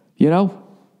 You know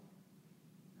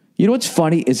what's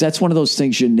funny is that's one of those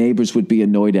things your neighbors would be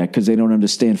annoyed at because they don't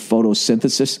understand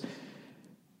photosynthesis.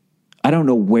 I don't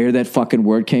know where that fucking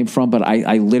word came from, but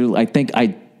I think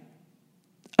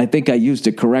I used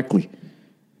it correctly.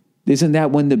 Isn't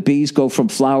that when the bees go from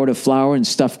flower to flower and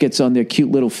stuff gets on their cute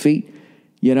little feet?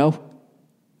 Their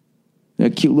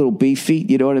cute little bee feet,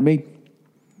 you know what I mean?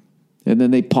 And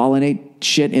then they pollinate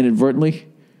shit inadvertently.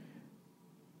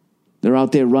 They're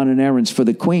out there running errands for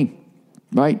the queen,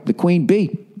 right? The queen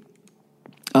bee.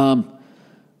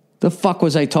 The fuck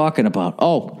was I talking about?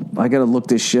 Oh, I got to look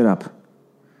this shit up.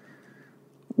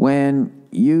 When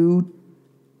you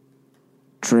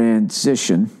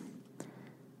transition,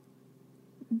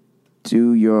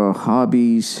 do your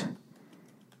hobbies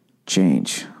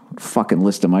change? What fucking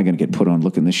list am I going to get put on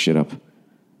looking this shit up?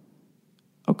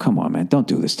 Oh, come on, man. Don't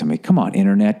do this to me. Come on,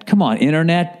 internet. Come on,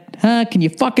 internet. Huh? Can you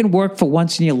fucking work for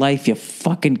once in your life, you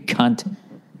fucking cunt?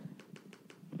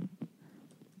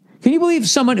 Can you believe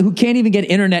someone who can't even get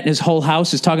internet in his whole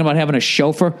house is talking about having a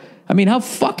chauffeur? I mean, how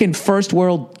fucking first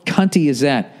world cunty is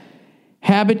that?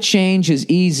 Habit change is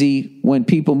easy when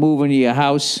people move into your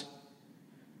house.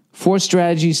 4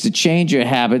 strategies to change your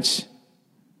habits.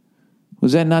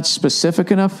 Was that not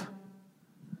specific enough?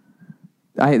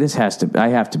 I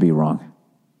have to be wrong.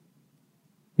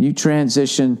 You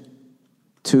transition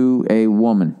to a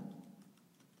woman.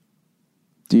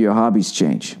 Do your hobbies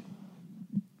change?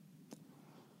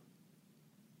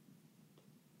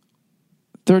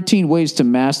 13 ways to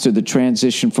master the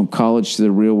transition from college to the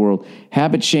real world.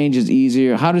 Habit change is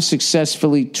easier. How to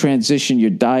successfully transition your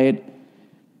diet,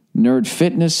 nerd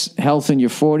fitness, health in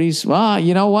your 40s. Well,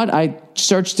 you know what? I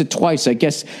searched it twice, I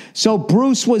guess. So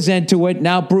Bruce was into it.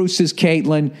 Now Bruce is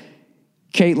Caitlin.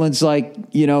 Caitlin's like,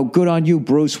 you know, good on you,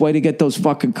 Bruce. Way to get those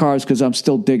fucking cars because I'm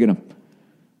still digging them.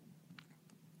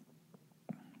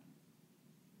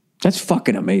 That's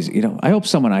fucking amazing. You know, I hope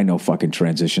someone I know fucking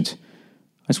transitions.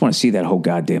 I just want to see that whole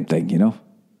goddamn thing, you know?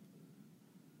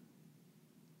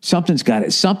 Something's got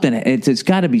it. Something. It's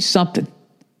got to be something.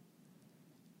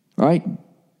 All right?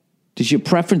 Does your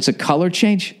preference of color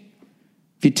change?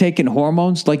 If you're taking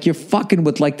hormones, like you're fucking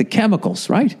with like the chemicals,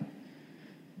 right?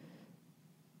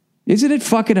 Isn't it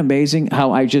fucking amazing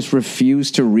how I just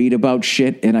refuse to read about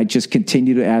shit and I just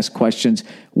continue to ask questions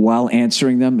while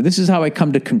answering them? This is how I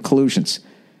come to conclusions.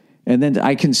 And then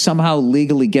I can somehow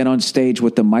legally get on stage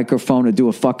with the microphone to do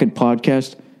a fucking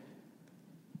podcast.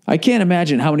 I can't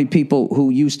imagine how many people who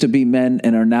used to be men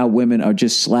and are now women are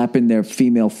just slapping their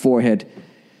female forehead,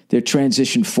 their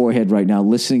transition forehead right now,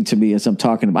 listening to me as I'm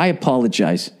talking about. I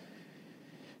apologize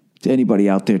to anybody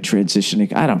out there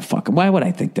transitioning. I don't fucking, why would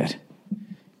I think that?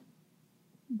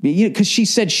 Because she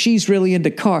said she's really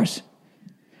into cars.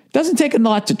 Doesn't take a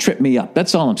lot to trip me up.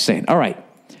 That's all I'm saying. All right.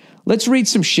 Let's read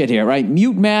some shit here, right?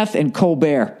 Mute Math and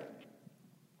Colbert.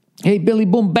 Hey, Billy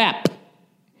Boom Bap.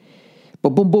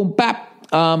 Boom Boom Bap.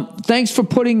 Thanks for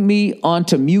putting me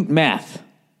onto Mute Math.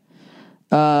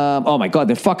 Oh, my God.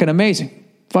 They're fucking amazing.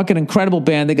 Fucking incredible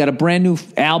band. They got a brand new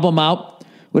album out.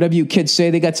 Whatever you kids say.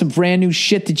 They got some brand new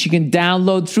shit that you can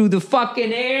download through the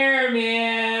fucking air,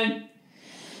 man.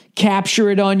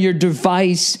 Capture it on your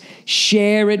device.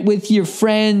 Share it with your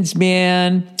friends,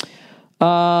 man.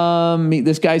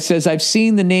 This guy says, I've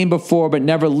seen the name before but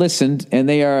never listened, and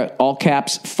they are, all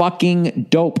caps, fucking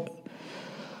dope.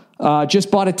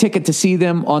 Just bought a ticket to see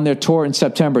them on their tour in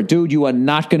September. Dude, you are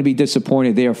not going to be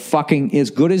disappointed. They are fucking,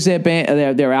 as good as their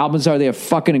band, their albums are, they are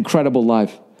fucking incredible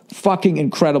live. Fucking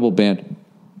incredible band.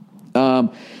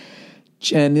 And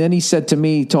then he said to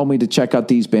me, he told me to check out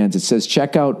these bands. It says,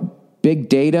 check out Big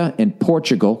Data in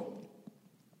Portugal.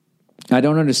 I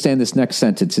don't understand this next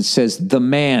sentence. It says, The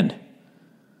Man,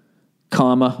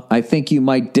 comma, I think you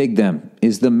might dig them.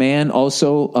 Is The Man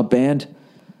also a band?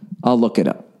 I'll look it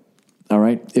up. All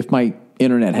right? If my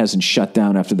internet hasn't shut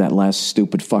down after that last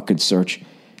stupid fucking search.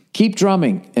 Keep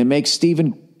drumming and making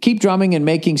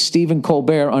Stephen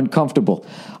Colbert uncomfortable.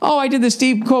 Oh, I did the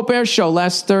Stephen Colbert show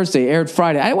last Thursday, aired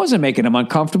Friday. I wasn't making him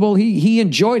uncomfortable. He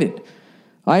enjoyed it.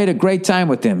 I had a great time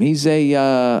with him. He's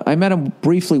I met him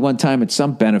briefly one time at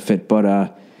some benefit,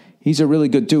 but he's a really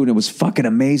good dude. And it was fucking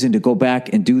amazing to go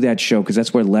back and do that show because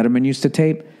that's where Letterman used to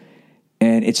tape.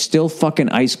 And it's still fucking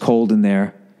ice cold in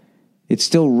there. It's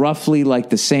still roughly like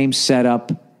the same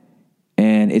setup.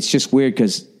 And it's just weird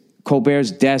because Colbert's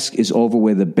desk is over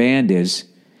where the band is.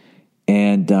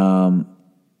 And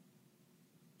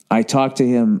I talked to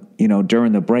him,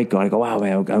 during the break. I go, wow,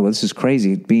 man, this is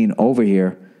crazy being over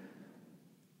here.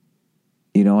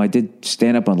 I did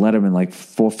stand up on Letterman like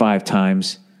 4 or 5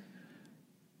 times.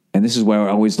 And this is where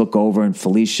I always look over, and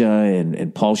Felicia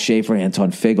and Paul Schaefer, Anton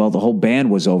Fig, the whole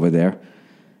band was over there.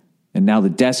 And now the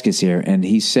desk is here. And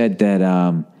he said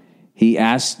that he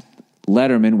asked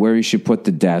Letterman where he should put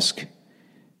the desk.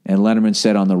 And Letterman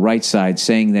said on the right side,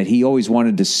 saying that he always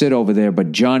wanted to sit over there,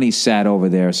 but Johnny sat over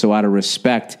there. So out of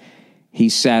respect, he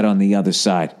sat on the other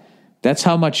side. That's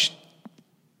how much,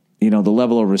 the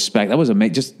level of respect. That was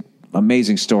just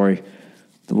amazing story.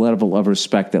 The level of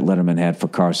respect that Letterman had for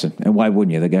Carson. And why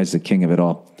wouldn't you? The guy's the king of it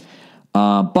all.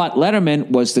 But Letterman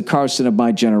was the Carson of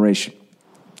my generation.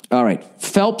 All right.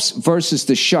 Phelps versus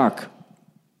the Shark.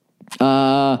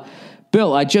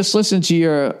 Bill, I just listened to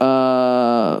your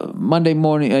Monday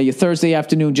morning, your Thursday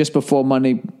afternoon, just before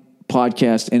Monday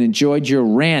podcast, and enjoyed your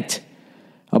rant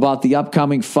about the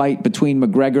upcoming fight between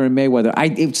McGregor and Mayweather.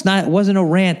 It wasn't a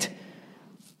rant.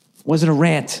 It wasn't a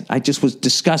rant. I just was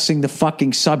discussing the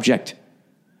fucking subject.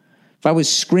 If I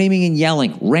was screaming and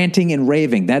yelling, ranting and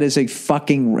raving, that is a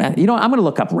fucking rant. You know, I'm going to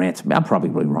look up rant. I'm probably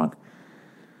really wrong.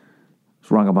 It's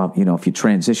wrong about, if you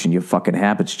transition, your fucking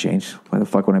habits change. Why the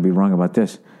fuck would I be wrong about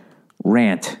this?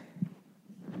 Rant.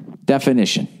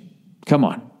 Definition. Come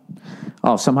on.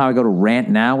 Oh, somehow I go to rant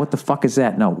now? What the fuck is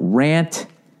that? No, rant.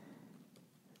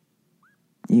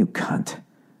 You cunt.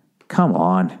 Come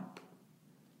on.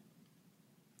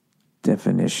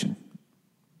 Definition.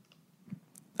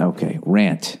 Okay,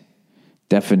 rant.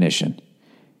 Definition.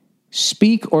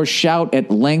 Speak or shout at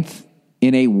length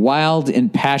in a wild,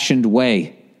 impassioned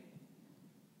way.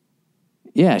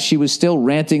 Yeah, she was still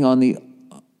ranting on the...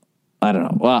 I don't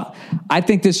know. Well, I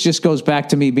think this just goes back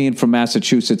to me being from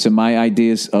Massachusetts, and my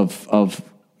ideas of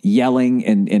yelling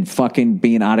and fucking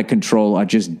being out of control are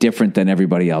just different than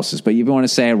everybody else's. But you want to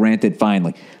say I ranted,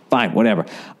 fine, whatever.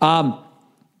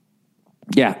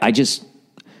 Yeah, I just...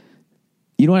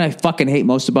 You know what I fucking hate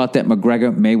most about that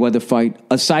McGregor-Mayweather fight?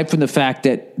 Aside from the fact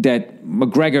that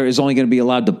McGregor is only going to be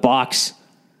allowed to box.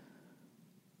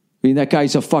 I mean, that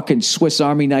guy's a fucking Swiss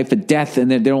Army knife of death, and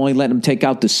they're only letting him take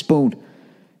out the spoon.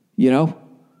 You know?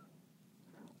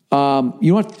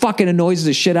 You know what fucking annoys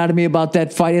the shit out of me about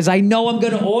that fight is I know I'm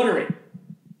going to order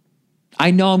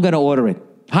it.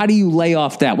 How do you lay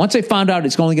off that? Once I found out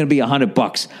it's only going to be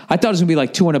 $100, I thought it was going to be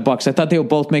like $200. I thought they were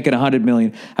both making $100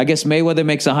 million. I guess Mayweather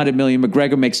makes $100 million.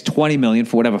 McGregor makes $20 million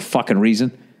for whatever fucking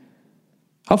reason.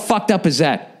 How fucked up is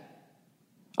that?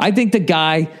 I think the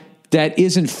guy that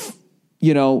isn't,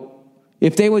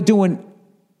 if they were doing,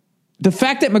 the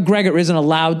fact that McGregor isn't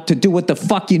allowed to do what the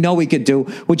fuck he could do,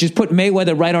 which is put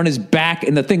Mayweather right on his back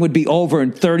and the thing would be over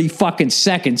in 30 fucking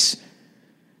seconds,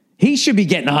 he should be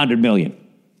getting $100 million.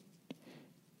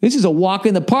 This is a walk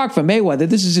in the park for Mayweather.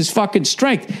 This is his fucking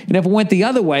strength. And if it went the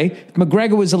other way, if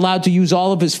McGregor was allowed to use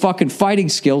all of his fucking fighting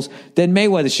skills, then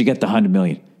Mayweather should get the $100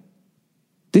 million.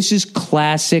 This is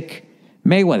classic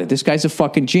Mayweather. This guy's a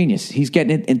fucking genius. He's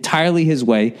getting it entirely his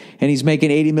way, and he's making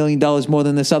 $80 million more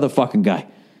than this other fucking guy.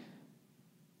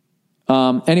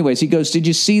 Anyways, he goes, did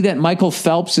you see that Michael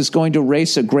Phelps is going to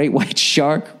race a great white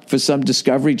shark for some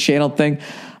Discovery Channel thing?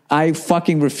 I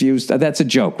fucking refused. That's a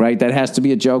joke, right? That has to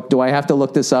be a joke. Do I have to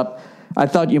look this up? I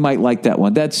thought you might like that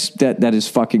one. That is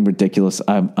fucking ridiculous.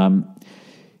 All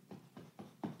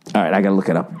right, I got to look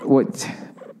it up. What,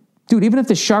 dude, even if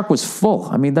the shark was full,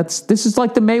 I mean, this is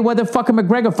like the Mayweather fucking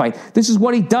McGregor fight. This is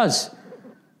what he does.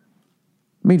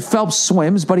 I mean, Phelps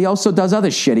swims, but he also does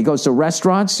other shit. He goes to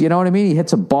restaurants, you know what I mean? He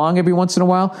hits a bong every once in a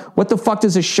while. What the fuck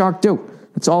does a shark do?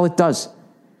 That's all it does.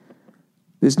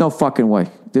 There's no fucking way.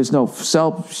 There's no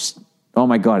Phelps. Oh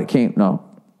my God, it can't. No.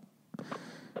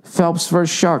 Phelps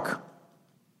versus shark.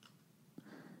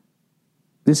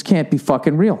 This can't be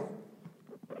fucking real.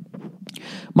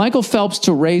 Michael Phelps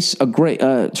to race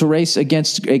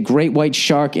against a great white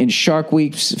shark in Shark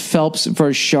Week's Phelps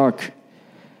versus shark.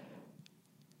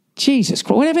 Jesus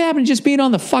Christ. Whatever happened to just being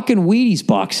on the fucking Wheaties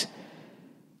box?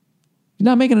 You're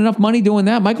not making enough money doing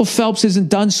that. Michael Phelps isn't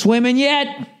done swimming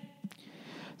yet.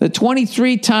 The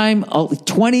 23-time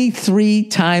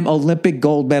Olympic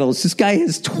gold medalist. This guy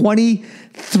has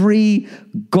 23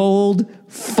 gold.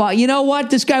 You know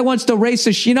what? This guy wants to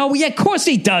race yeah, of course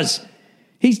he does.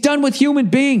 He's done with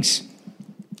human beings.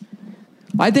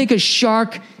 I think a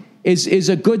shark is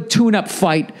a good tune-up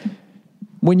fight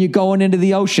when you're going into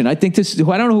the ocean. I think I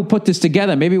don't know who put this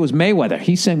together. Maybe it was Mayweather.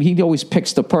 He said he always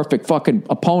picks the perfect fucking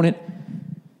opponent.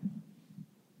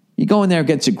 You go in there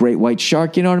against a great white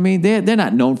shark, you know what I mean? They're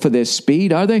not known for their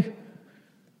speed, are they?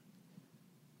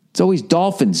 It's always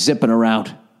dolphins zipping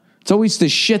around. It's always the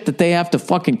shit that they have to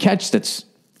fucking catch that's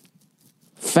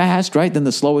fast, right? Then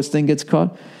the slowest thing gets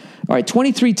caught. All right,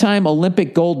 23-time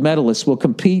Olympic gold medalist will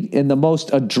compete in the most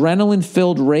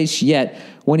adrenaline-filled race yet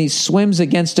when he swims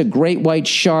against a great white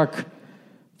shark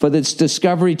for this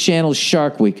Discovery Channel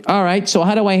Shark Week. All right, so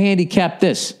how do I handicap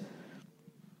this?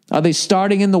 Are they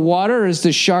starting in the water, or is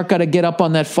the shark got to get up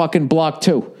on that fucking block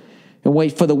too and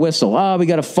wait for the whistle? Oh, we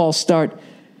got a false start.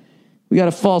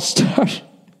 We're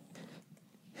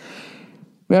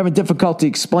having difficulty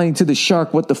explaining to the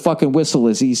shark what the fucking whistle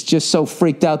is. He's just so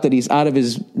freaked out that he's out of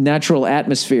his natural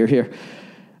atmosphere here.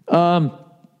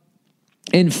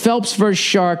 In Phelps versus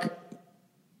shark,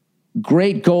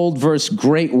 great gold versus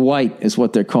great white is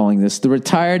what they're calling this. The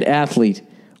retired athlete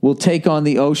will take on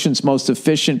the ocean's most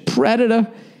efficient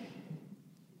predator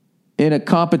in a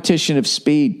competition of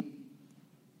speed.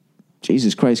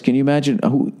 Jesus Christ, can you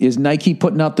imagine? Is Nike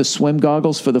putting out the swim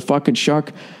goggles for the fucking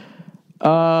shark?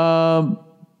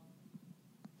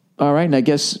 All right, and I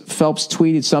guess Phelps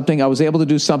tweeted something. I was able to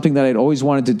do something that I'd always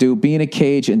wanted to do, be in a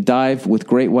cage and dive with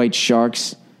great white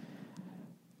sharks.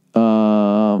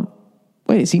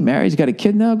 Wait, is he married? He's got a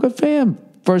kid now? Good for him.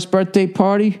 First birthday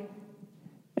party.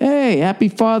 Hey, happy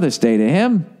Father's Day to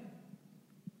him.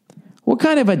 What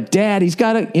kind of a dad? He's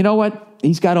got you know what?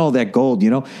 He's got all that gold, You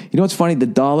know what's funny? The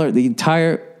dollar, the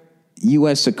entire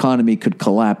U.S. economy could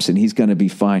collapse and he's going to be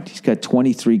fine. He's got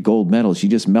 23 gold medals. You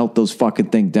just melt those fucking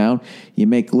thing down. You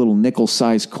make little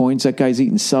nickel-sized coins. That guy's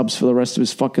eating subs for the rest of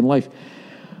his fucking life.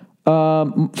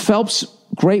 Phelps'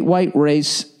 Great White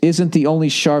Race isn't the only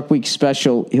Shark Week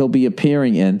special he'll be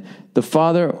appearing in. The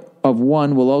father of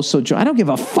one will also join. I don't give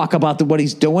a fuck about what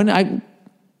he's doing.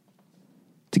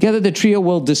 Together, the trio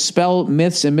will dispel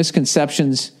myths and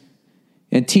misconceptions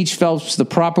and teach Phelps the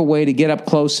proper way to get up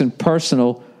close and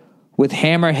personal with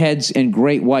hammerheads and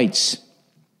great whites.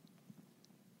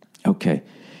 Okay.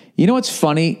 You know what's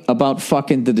funny about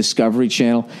fucking the Discovery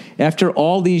Channel? After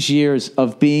all these years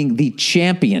of being the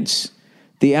champions,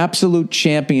 the absolute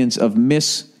champions of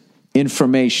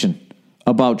misinformation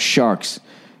about sharks,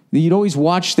 you'd always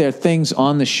watch their things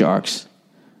on the sharks.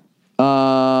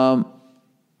 You'd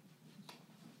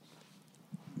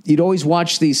always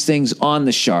watch these things on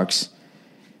the sharks.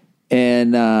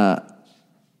 And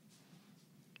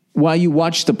while you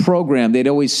watch the program, they'd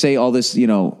always say all this,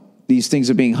 these things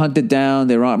are being hunted down,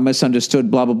 they're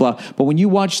misunderstood, blah, blah, blah. But when you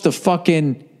watch the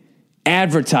fucking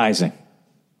advertising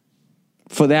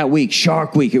for that week,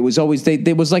 Shark Week, it was always,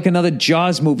 there was like another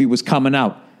Jaws movie was coming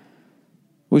out.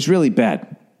 It was really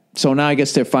bad. So now I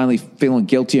guess they're finally feeling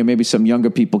guilty, or maybe some younger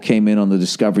people came in on the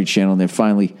Discovery Channel and they're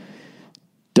finally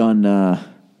done,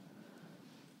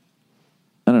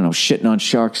 shitting on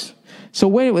sharks. So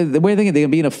wait, are they thinking they're going to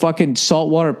be in a fucking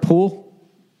saltwater pool?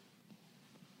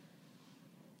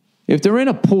 If they're in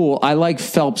a pool, I like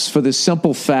Phelps for the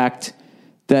simple fact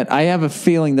that I have a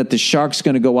feeling that the shark's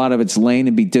going to go out of its lane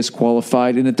and be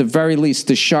disqualified. And at the very least,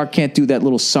 the shark can't do that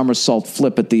little somersault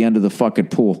flip at the end of the fucking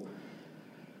pool.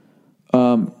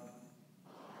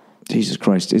 Jesus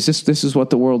Christ. This is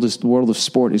what the world of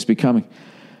sport is becoming.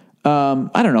 I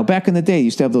don't know. Back in the day, you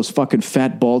used to have those fucking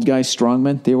fat, bald guys,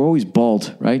 strongmen. They were always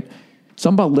bald, right?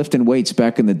 Something about lifting weights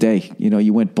back in the day.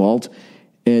 You went bald.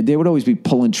 They would always be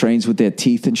pulling trains with their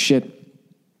teeth and shit.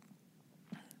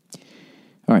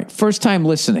 All right. First time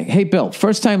listening. Hey, Bill.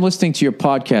 First time listening to your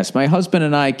podcast. My husband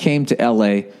and I came to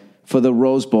L.A. for the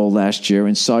Rose Bowl last year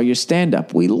and saw your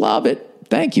stand-up. We love it.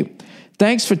 Thank you.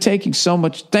 Thanks so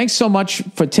much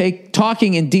for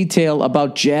talking in detail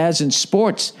about jazz and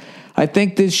sports. I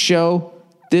think this shows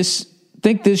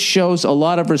a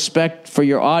lot of respect for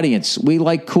your audience. We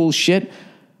like cool shit.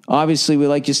 Obviously, we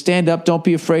like your stand-up. Don't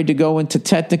be afraid to go into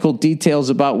technical details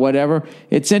about whatever.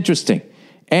 It's interesting.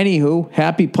 Anywho,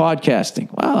 happy podcasting.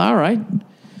 Well, all right.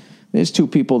 There's two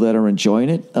people that are enjoying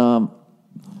it. I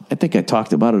think I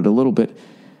talked about it a little bit.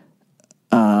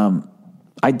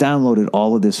 I downloaded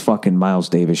all of this fucking Miles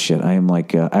Davis shit. I am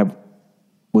I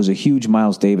was a huge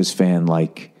Miles Davis fan,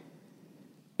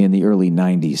 in the early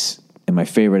 90s. And my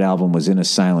favorite album was In a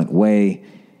Silent Way.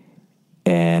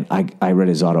 And I read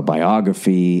his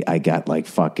autobiography. I got I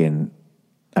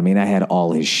had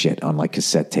all his shit on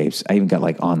cassette tapes. I even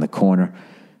got On the Corner,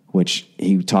 which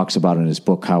he talks about in his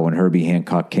book, how when Herbie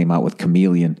Hancock came out with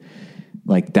Chameleon,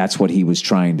 that's what he was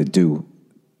trying to do,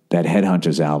 that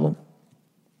Headhunters album.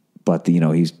 But,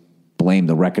 he's blamed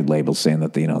the record label, saying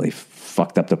that, they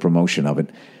fucked up the promotion of it.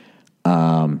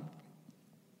 But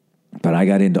I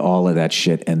got into all of that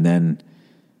shit, and then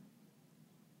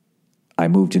I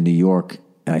moved to New York,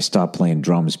 and I stopped playing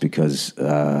drums because,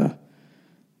 I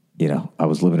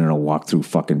was living in a walk-through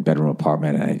fucking bedroom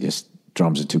apartment, and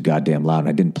drums are too goddamn loud, and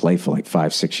I didn't play for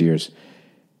 5-6 years.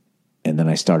 And then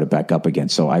I started back up again.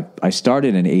 So I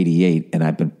started in 88,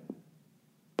 and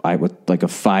with a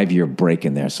 5-year break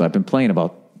in there. So I've been playing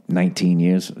about 19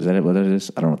 years. Is that what it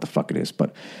is? I don't know what the fuck it is,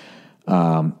 but...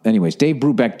 anyways, Dave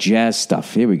Brubeck jazz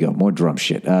stuff. Here we go. More drum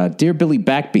shit. Dear Billy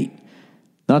Backbeat,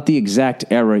 not the exact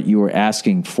era you were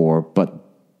asking for,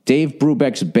 but Dave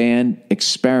Brubeck's band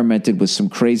experimented with some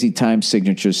crazy time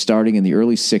signatures starting in the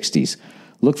early 60s.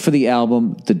 Look for the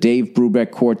album, The Dave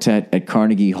Brubeck Quartet at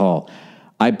Carnegie Hall.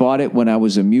 I bought it when I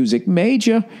was a music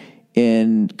major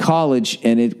in college,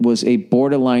 and it was a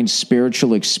borderline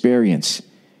spiritual experience.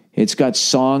 It's got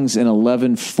songs in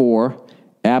 11/4,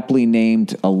 aptly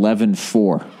named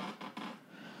 11/4.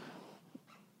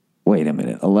 Wait a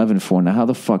minute, 11/4. Now, how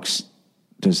the fuck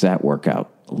does that work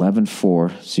out?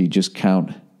 11/4. So you just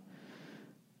count.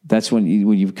 That's when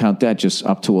you count that just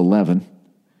up to 11.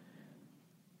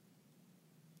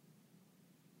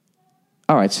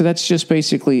 All right, so that's just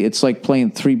basically, it's like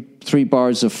playing three three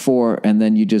bars of 4, and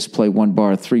then you just play 1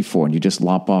 bar of 3/4, and you just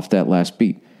lop off that last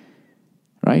beat,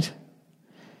 right?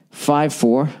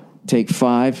 5/4, take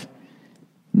 5,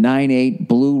 9/8,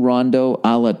 Blue Rondo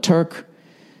a la Turk.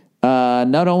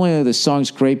 Not only are the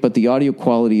songs great, but the audio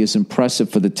quality is impressive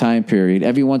for the time period.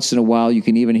 Every once in a while, you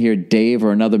can even hear Dave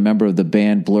or another member of the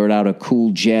band blurt out a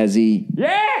cool, jazzy,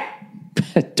 yeah,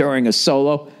 during a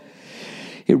solo.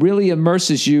 It really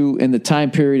immerses you in the time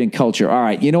period and culture. All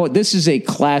right, you know what? This is a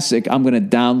classic. I'm going to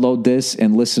download this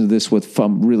and listen to this with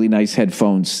really nice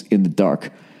headphones in the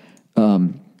dark.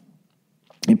 And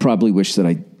probably wish that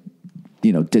I,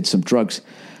 did some drugs.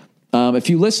 If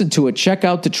you listen to it, check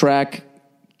out the track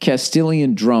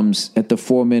Castilian Drums at the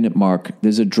 4-minute mark.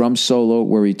 There's a drum solo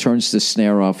where he turns the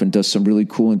snare off and does some really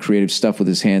cool and creative stuff with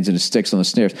his hands and his sticks on the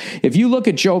snares. If you look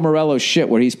at Joe Morello's shit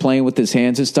where he's playing with his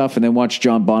hands and stuff, and then watch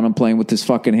John Bonham playing with his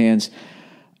fucking hands,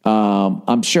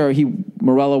 I'm sure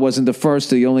Morello wasn't the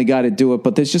first or the only guy to do it,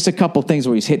 but there's just a couple things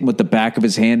where he's hitting with the back of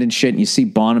his hand and shit, and you see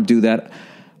Bonham do that.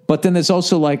 But then there's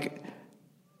also like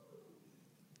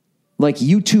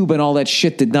YouTube and all that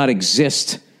shit did not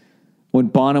exist when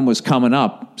Bonham was coming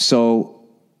up. So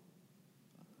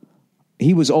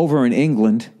he was over in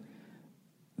England.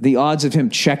 The odds of him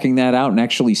checking that out and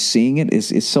actually seeing it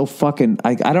is so fucking...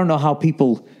 I don't know how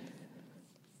people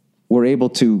were able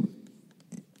to...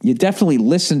 You definitely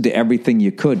listened to everything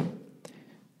you could,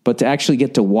 but to actually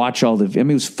get to watch all the... I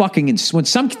mean, it was fucking... When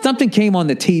something came on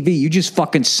the TV, you just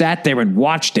fucking sat there and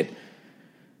watched it.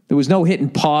 There was no hitting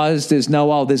pause. There's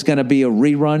no, there's going to be a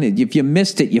rerun. If you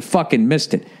missed it, you fucking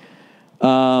missed it.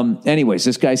 Anyways,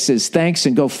 this guy says, thanks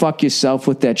and go fuck yourself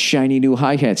with that shiny new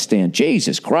hi-hat stand.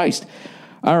 Jesus Christ.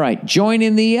 All right, join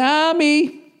in the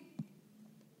army.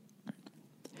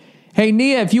 Hey,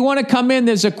 Nia, if you want to come in,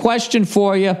 there's a question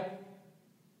for you.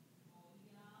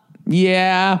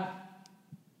 Yeah.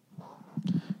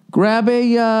 Grab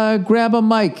a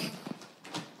mic.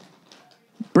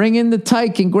 Bring in the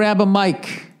tyke and grab a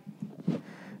mic.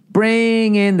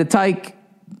 Bring in the tyke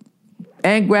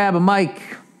and grab a mic.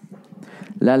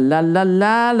 La, la, la,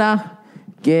 la, la.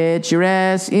 Get your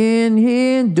ass in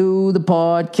here and do the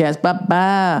podcast.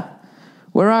 Bye-bye.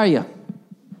 Where are you?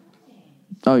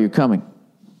 Oh, you're coming.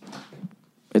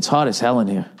 It's hot as hell in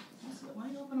here. Why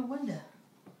don't you open a window?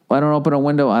 Why don't I open a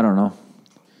window? I don't know.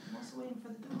 I'm also waiting for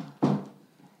the door.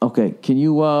 Okay, can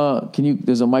you,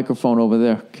 there's a microphone over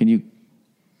there. Can you,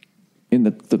 in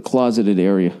the closeted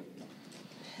area.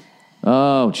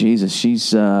 Oh, Jesus,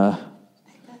 she's,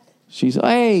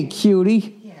 hey, cutie.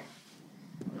 Here.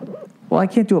 Well, I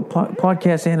can't do a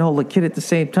podcast and hold a kid at the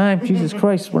same time. Jesus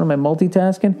Christ, what am I,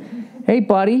 multitasking? Hey,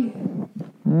 buddy.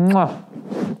 Mwah.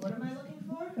 What am I looking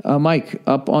for? Mike,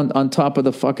 up on top of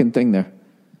the fucking thing there.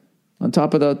 On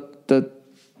top of the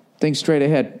thing straight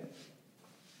ahead.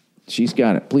 She's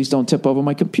got it. Please don't tip over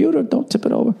my computer. Don't tip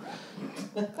it over.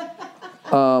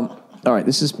 All right,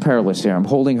 this is perilous here. I'm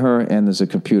holding her, and there's a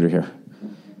computer here.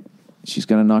 She's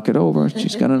going to knock it over.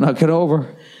 She's going to knock it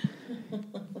over.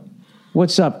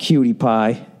 What's up, cutie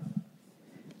pie?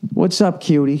 What's up,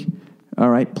 cutie?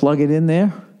 All right, plug it in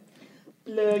there.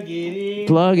 Plug it in.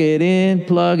 Plug it in,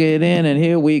 plug it in, and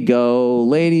here we go.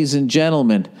 Ladies and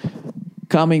gentlemen,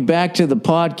 coming back to the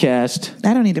podcast.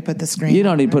 I don't need to put the screen. You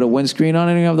don't need to put a windscreen on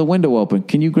it. You have the window open.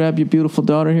 Can you grab your beautiful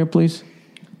daughter here, please?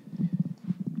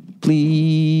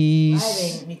 Please.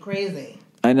 Driving me crazy.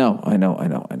 I know.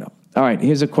 All right,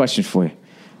 here's a question for you.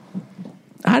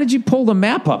 How did you pull the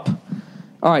map up?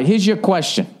 All right, here's your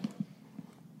question.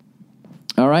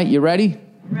 All right, you ready?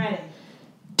 Ready.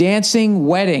 Dancing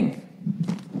wedding.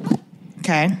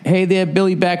 Okay. Hey there,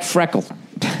 Billy Back Freckle.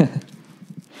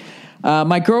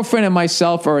 My girlfriend and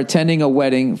myself are attending a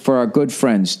wedding for our good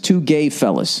friends, 2 gay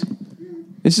fellas.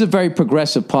 This is a very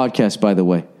progressive podcast, by the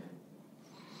way.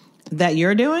 That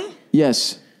you're doing?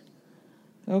 Yes.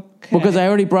 Okay. Because I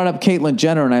already brought up Caitlyn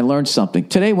Jenner and I learned something.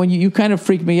 Today, when you kind of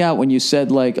freaked me out when you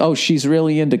said, like, oh, she's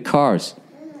really into cars.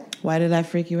 Why did I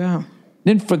freak you out?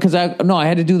 Because I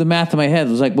had to do the math in my head.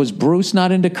 It was like, was Bruce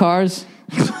not into cars?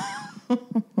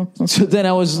 So then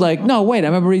I was like, no, wait. I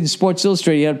remember reading Sports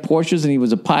Illustrated. He had Porsches and he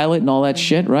was a pilot and all that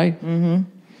shit, right? Mm-hmm.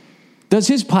 Does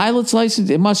his pilot's license,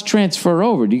 it must transfer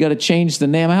over. You got to change the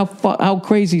name. How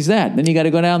crazy is that? Then you got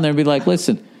to go down there and be like,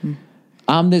 listen,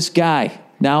 I'm this guy.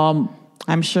 Now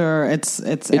I'm sure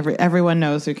everyone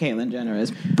knows who Caitlyn Jenner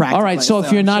is. All right, so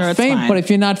if you're not famous, but if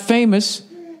you're not famous,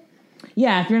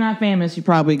 yeah, if you're not famous, you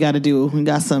probably got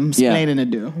some explaining to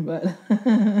do. But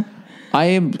I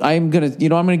am gonna, I'm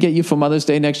gonna get you for Mother's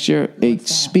Day next year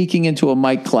speaking into a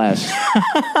mic class.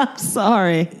 I'm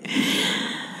sorry.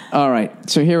 All right,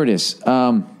 so here it is.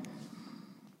 By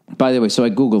the way, so I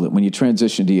Googled it. When you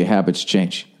transition, do your habits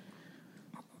change?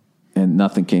 and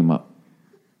nothing came up.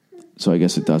 So I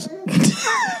guess it doesn't.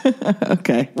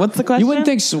 Okay. What's the question? You wouldn't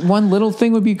think one little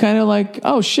thing would be kind of like,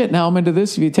 oh shit, now I'm into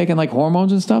this. If you're taking like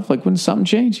hormones and stuff, like wouldn't something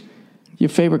change? Your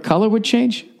favorite color would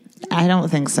change? I don't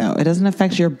think so. It doesn't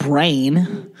affect your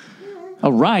brain.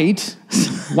 All right.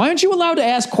 Why aren't you allowed to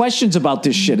ask questions about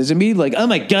this shit? Is it me like, oh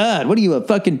my God, what are you, a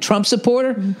fucking Trump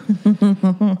supporter?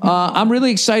 I'm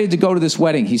really excited to go to this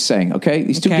wedding, he's saying, okay?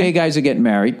 These two gay guys are getting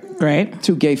married. Right.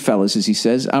 Two gay fellas, as he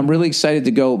says. I'm really excited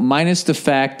to go, minus the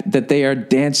fact that they are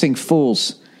dancing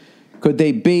fools. Could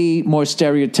they be more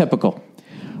stereotypical?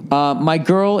 My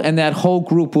girl and that whole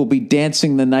group will be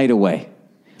dancing the night away.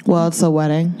 Well, it's a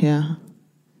wedding, yeah.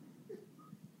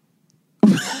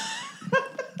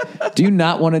 Do you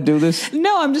not want to do this?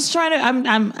 No, I'm just trying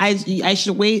to. I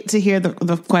should wait to hear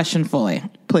the question fully.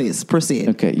 Please proceed.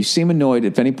 Okay, you seem annoyed.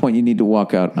 If at any point you need to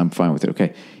walk out, I'm fine with it.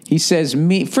 Okay, he says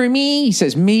me for me. He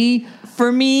says me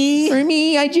for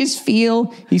me. I just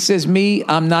feel. He says me.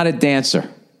 I'm not a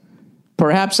dancer.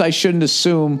 Perhaps I shouldn't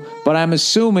assume, but I'm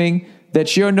assuming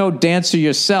that you're no dancer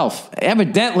yourself.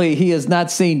 Evidently, he has not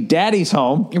seen Daddy's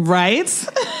Home. Right?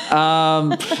 I'm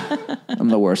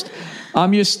the worst.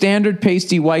 I'm your standard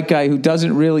pasty white guy who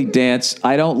doesn't really dance.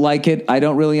 I don't like it. I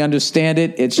don't really understand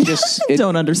it. It's just...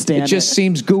 don't understand it. It just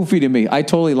seems goofy to me. I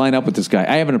totally line up with this guy.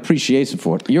 I have an appreciation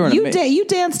for it. You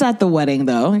danced at the wedding,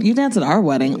 though. You danced at our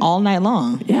wedding all night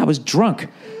long. Yeah, I was drunk.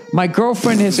 My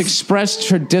girlfriend has expressed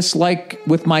her dislike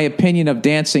with my opinion of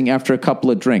dancing after a couple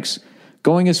of drinks,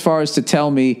 going as far as to tell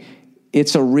me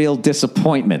it's a real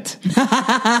disappointment.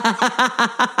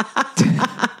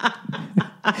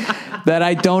 That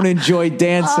I don't enjoy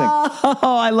dancing. Oh,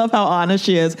 I love how honest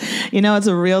she is. You know, it's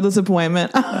a real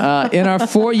disappointment. In our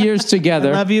 4 years together...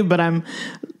 I love you, but I'm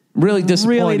really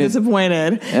disappointed. Really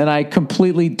disappointed. And I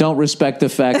completely don't respect the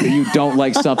fact that you don't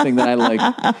like something that I like.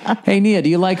 Hey, Nia, do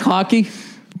you like hockey?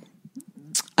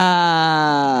 You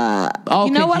know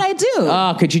what I do?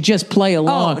 Oh, could you just play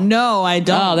along? Oh, no, I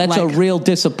don't. Oh, that's a real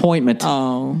disappointment.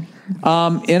 Oh.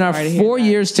 In our 4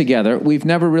 years together, we've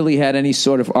never really had any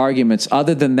sort of arguments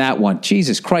other than that one.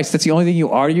 Jesus Christ, that's the only thing you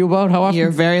argue about? How often? You're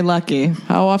very lucky.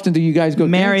 How often do you guys go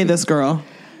marry dancing? this girl?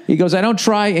 He goes, I don't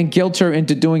try and guilt her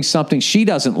into doing something she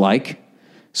doesn't like,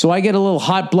 so I get a little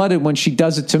hot-blooded when she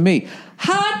does it to me.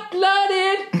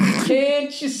 Hot-blooded,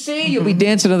 can't you see? You'll be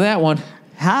dancing to that one.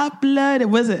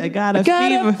 Hot-blooded, was it? I got a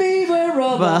fever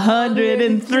of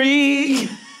 103.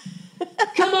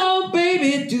 Come on,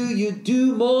 baby, do you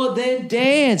do more than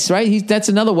dance? Right? That's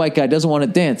another white guy doesn't want to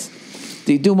dance.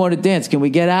 Do you do more than dance? Can we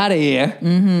get out of here?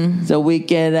 Mm-hmm. So we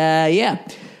can,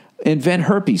 invent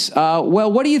herpes.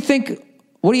 Well, what do you think?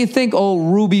 What do you think,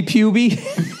 old Ruby Puby?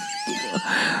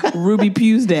 Ruby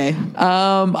Tuesday.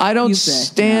 I don't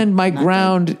stand my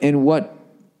ground in what.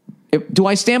 Do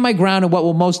I stand my ground in what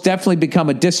will most definitely become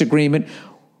a disagreement?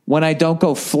 When I don't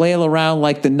go flail around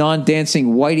like the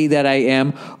non-dancing whitey that I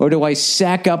am, or do I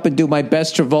sack up and do my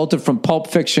best Travolta from Pulp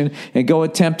Fiction and go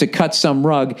attempt to cut some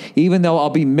rug, even though I'll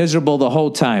be miserable the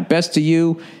whole time? Best to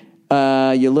you,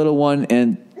 your little one,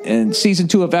 and season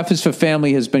 2 of F is for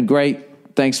Family has been great.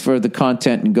 Thanks for the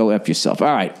content, and go F yourself.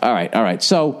 All right.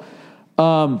 So,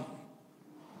 what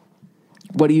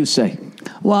do you say?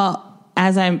 Well,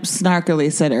 as I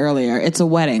snarkily said earlier, it's a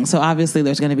wedding. So obviously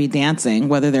there's going to be dancing,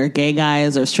 whether they're gay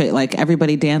guys or straight, like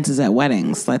everybody dances at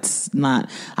weddings.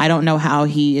 I don't know how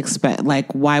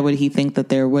why would he think that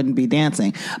there wouldn't be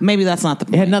dancing? Maybe that's not the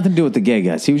point. It had nothing to do with the gay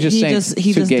guys. He was just saying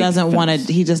he just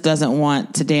doesn't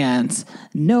want to dance.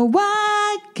 No,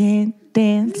 I can't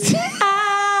dance.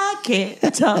 I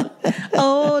can't talk.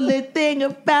 Only thing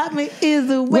about me is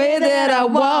the way that I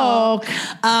walk.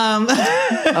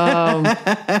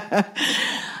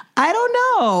 I don't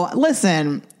know.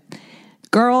 Listen,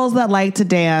 girls that like to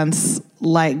dance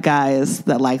like guys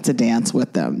that like to dance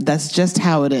with them. That's just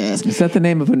how it is. Is that the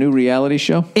name of a new reality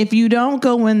show? If you don't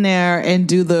go in there and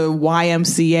do the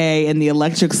YMCA and the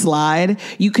electric slide,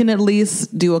 you can at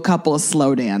least do a couple of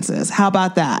slow dances. How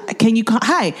about that? Can you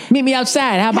hi, meet me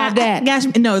outside? How about that?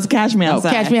 No, it's Cash Me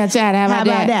Outside. Catch Me Outside. How about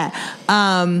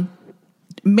that?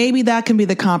 Maybe that can be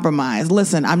the compromise.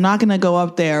 Listen, I'm not going to go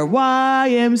up there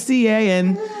YMCA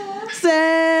and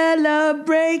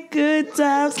celebrate good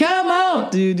times. Come on.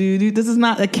 This is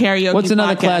not a karaoke. What's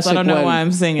another podcast. classic? I don't know why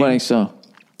I'm singing. Wedding song.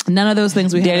 None of those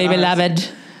things we Dearly had. beloved.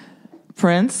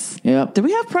 Prince. Yep. Did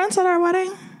we have Prince at our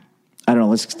wedding? I don't know.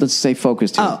 Let's stay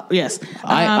focused here. Oh yes.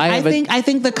 I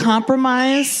think the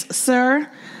compromise, sir,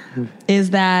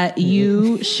 is that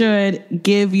you should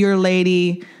give your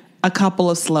lady a couple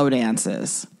of slow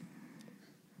dances.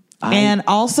 And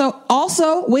also,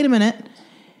 wait a minute.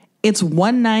 It's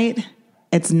one night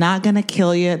It's not going to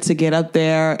kill you to get up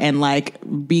there and like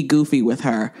be goofy with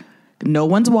her. No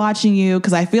one's watching you,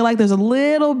 because I feel like there's a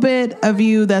little bit of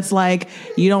you that's like,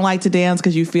 you don't like to dance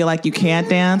because you feel like you can't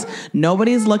dance.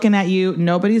 Nobody's looking at you.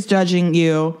 Nobody's judging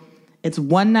you. It's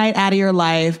one night out of your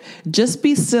life. Just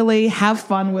be silly, have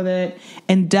fun with it,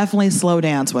 and definitely slow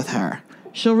dance with her.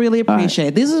 She'll really appreciate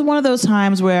it. This is one of those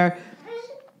times where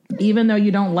even though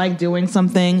you don't like doing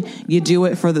something, you do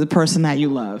it for the person that you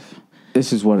love.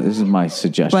 This is my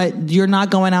suggestion. But you're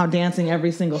not going out dancing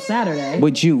every single Saturday.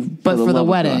 Would you? But for the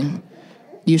wedding,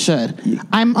 you should.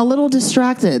 I'm a little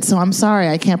distracted, so I'm sorry.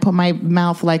 I can't put my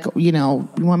mouth like, you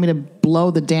want me to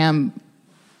blow the damn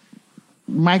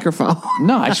microphone.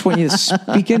 No, I just want you to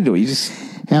speak into it. You just...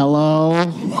 Hello?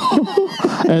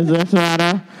 Is this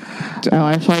better? Am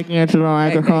I speaking into the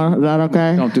microphone? Is that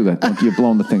okay? Don't do that. You're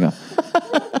blowing the thing up.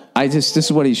 This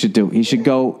is what he should do. He should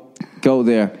go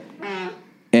there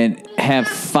and have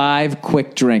 5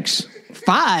 quick drinks.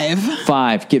 5?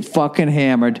 5. Get fucking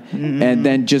hammered, and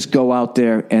then just go out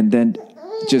there, and then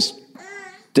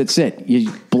that's it. You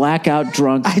blackout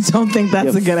drunk. I don't think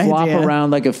that's a good idea. Flop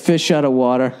around like a fish out of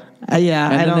water. Yeah,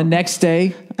 and then the next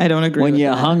day, I don't agree. When with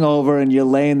you're that. hungover and you're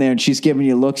laying there and she's giving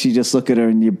you looks, you just look at her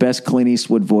in your best Clint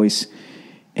Eastwood voice,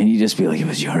 and you just be like, "It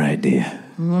was your idea."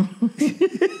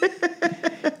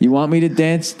 You want me to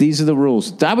dance? These are the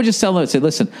rules. I would just tell her, say,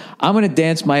 "Listen, I'm going to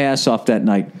dance my ass off that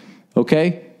night,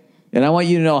 okay? And I want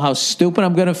you to know how stupid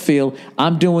I'm going to feel.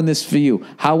 I'm doing this for you.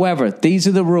 However, these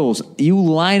are the rules. You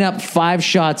line up 5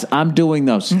 shots, I'm doing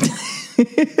those."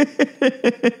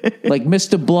 Like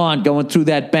Mr. Blonde going through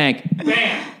that bank.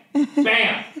 Bam,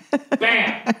 bam,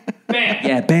 bam, bam.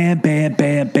 Yeah, bam, bam,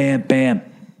 bam, bam, bam.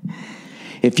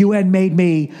 If you hadn't made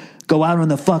me go out on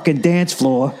the fucking dance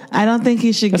floor. I don't think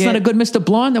he should That's not a good Mr.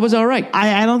 Blonde. That was all right.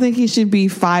 I don't think he should be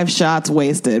 5 shots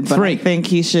wasted, but 3. I think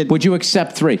he should. Would you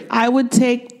accept 3? I would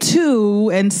take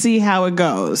 2 and see how it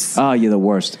goes. Oh, you're the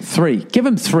worst. 3. Give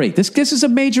him 3. This is a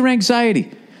major anxiety.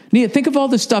 Nia, think of all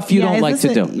the stuff you don't like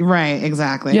to do. Right,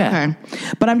 exactly. Yeah. Okay.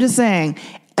 But I'm just saying,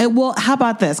 well, how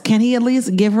about this? Can he at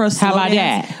least give her a slow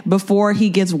dance before he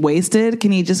gets wasted?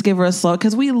 Can he just give her a slow?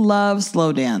 Because we love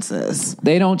slow dances.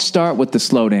 They don't start with the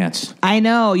slow dance. I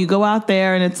know. You go out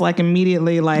there and it's like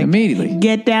immediately.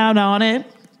 Get down on it.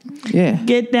 Yeah.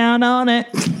 Get down on it.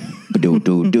 I'm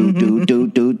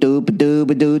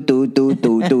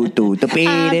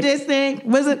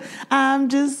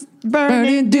just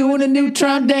burning, doing a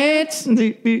neutron dance.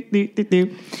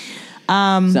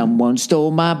 Someone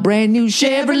stole my brand new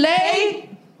Chevrolet.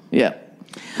 Yeah.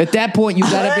 At that point, you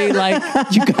gotta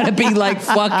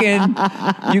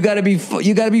be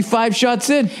fucking, 5 shots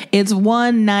in. It's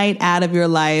one night out of your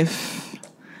life.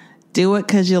 Do it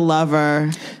because you love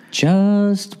her.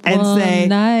 Just one and say,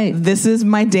 night. This is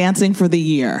my dancing for the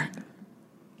year.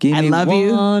 Give I me love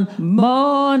you. One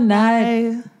more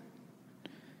night.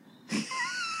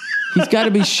 He's got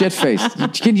to be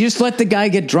shit-faced. Can you just let the guy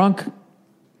get drunk?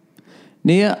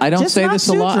 Nia, I don't say this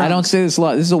a lot. I don't say this a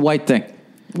lot. This is a white thing.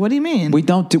 What do you mean? We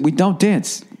don't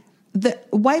dance. The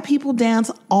white people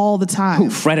dance all the time. Who,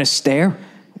 Fred Astaire?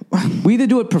 We either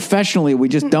do it professionally or we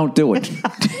just don't do it.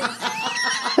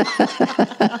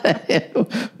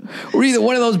 We're either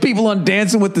one of those people on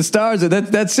Dancing with the Stars or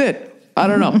that's it. I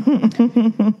don't know.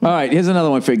 All right, here's another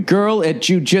one for you. Girl at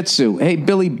jiu-jitsu. Hey,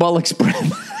 Billy Bullock's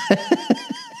breath.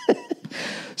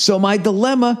 So my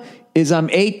dilemma is I'm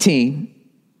 18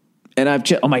 and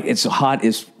it's hot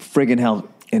as friggin' hell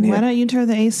in here. Why don't you turn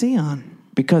the AC on?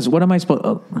 Because what am I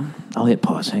supposed I'll hit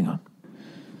pause. Hang on.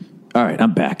 All right,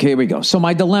 I'm back. Here we go. So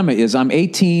my dilemma is I'm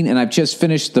 18 and I've just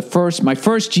finished my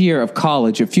first year of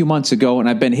college a few months ago, and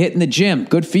I've been hitting the gym.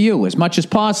 Good for you, as much as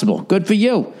possible. Good for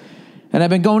you. And I've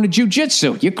been going to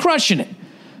jiu-jitsu. You're crushing it.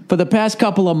 For the past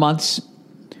couple of months.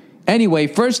 Anyway,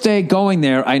 first day going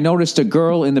there, I noticed a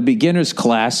girl in the beginner's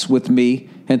class with me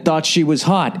and thought she was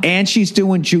hot. And she's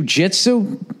doing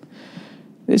jiu-jitsu?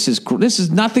 This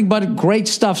is nothing but great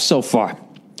stuff so far.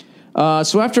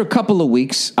 So after a couple of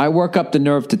weeks, I work up the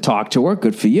nerve to talk to her.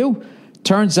 Good for you.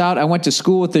 Turns out I went to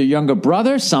school with her younger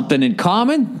brother, something in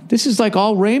common. This is like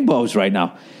all rainbows right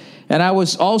now. And I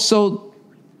was also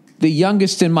the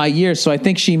youngest in my year, so I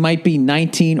think she might be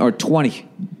 19 or 20.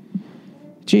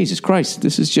 Jesus Christ,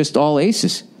 this is just all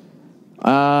aces.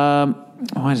 Why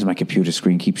does my computer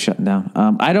screen keep shutting down?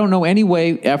 I don't know.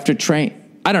 Anyway, after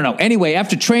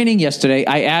training yesterday,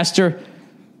 I asked for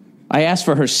her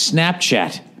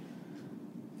Snapchat.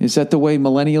 Is that the way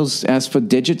millennials ask for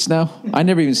digits now? I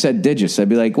never even said digits. I'd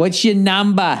be like, what's your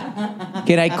number?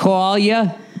 Can I call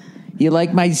you? You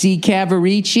like my Z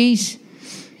Cavaricis?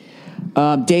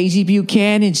 Daisy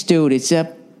Buchanan's, dude. It's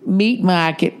a meat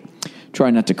market.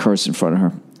 Try not to curse in front of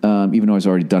her. Even though I've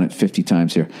already done it 50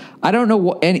 times here. I don't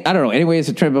know. Anyway, it's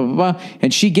a trip, blah, blah, blah.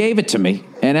 And she gave it to me.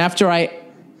 And after I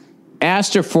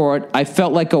asked her for it, I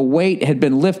felt like a weight had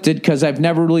been lifted because I've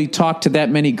never really talked to that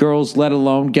many girls, let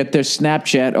alone get their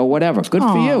Snapchat or whatever. Good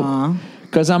for you.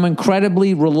 Because I'm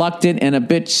incredibly reluctant and a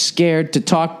bit scared to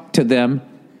talk to them.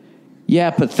 Yeah,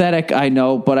 pathetic, I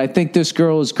know, but I think this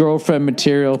girl is girlfriend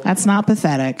material. That's not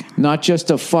pathetic. Not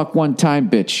just a fuck one-time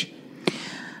bitch.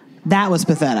 That was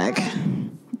pathetic.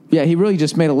 Yeah, he really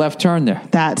just made a left turn there.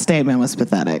 That statement was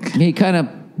pathetic. He kind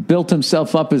of built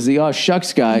himself up as the aw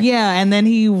shucks guy. Yeah, and then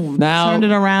he turned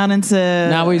it around into...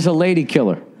 Now he's a lady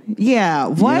killer. Yeah,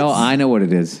 what? You know, I know what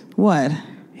it is. What?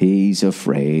 He's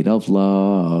afraid of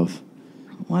love.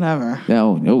 Whatever.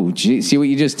 No, gee, see what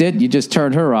you just did? You just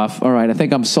turned her off. All right, I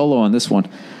think I'm solo on this one.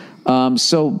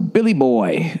 So, Billy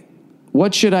Boy,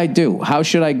 what should I do? How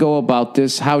should I go about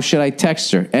this? How should I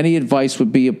text her? Any advice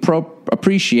would be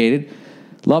appreciated.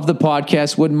 Love the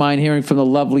podcast. Wouldn't mind hearing from the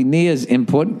lovely Nia's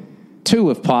input, too,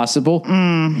 if possible.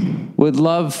 Would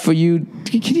love for you...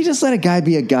 Can you just let a guy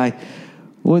be a guy?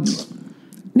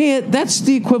 Nia, that's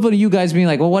the equivalent of you guys being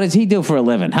like, well, what does he do for a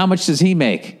living? How much does he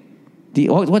make?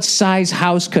 What size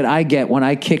house could I get when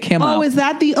I kick him out? Oh, is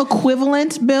that the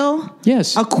equivalent, Bill?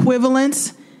 Yes.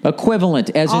 Equivalent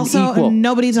as also, an equal.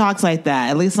 Nobody talks like that,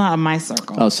 at least not in my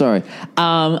circle. Oh, sorry.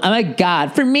 Oh, my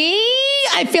God. For me,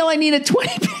 I feel I need a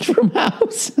 20-bedroom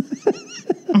house.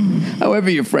 However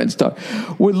your friends talk.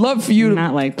 Would love for you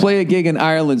to play a gig in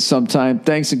Ireland sometime.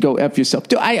 Thanks and go F yourself.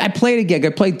 Dude, I played a gig. I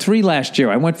played 3 last year.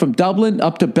 I went from Dublin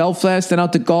up to Belfast and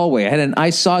out to Galway. I had an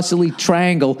isosceles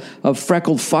triangle of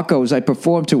freckled fuckos I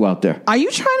performed to out there. Are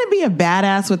you trying to be a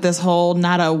badass with this whole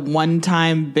not a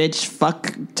one-time bitch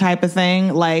fuck type of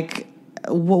thing? Like,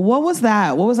 what was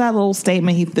that? What was that little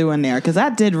statement he threw in there? Because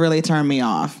that did really turn me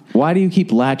off. Why do you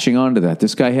keep latching onto that?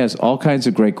 This guy has all kinds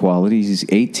of great qualities. He's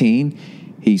 18.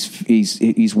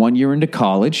 He's 1 year into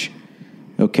college.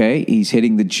 Okay, he's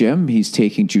hitting the gym. He's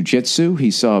taking jujitsu.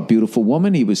 He saw a beautiful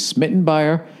woman. He was smitten by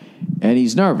her, and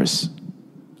he's nervous.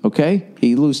 Okay,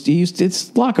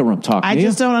 it's locker room talk. I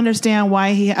just don't understand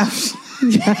why he. I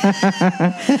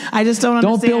just don't understand.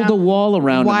 Don't build a wall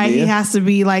around why him, he has to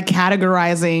be like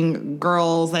categorizing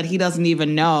girls that he doesn't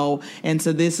even know. And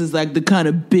so this is like the kind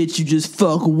of bitch you just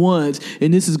fuck once,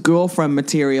 and this is girlfriend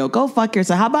material. Go fuck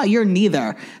yourself. How about you're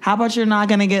neither? How about you're not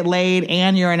going to get laid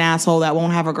and you're an asshole that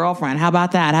won't have a girlfriend? How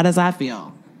about that? How does that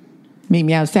feel? Meet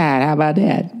me outside. How about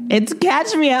that? It's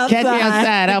catch me outside. Catch me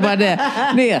outside. How about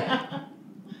that? Nia,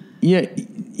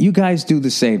 you guys do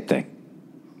the same thing.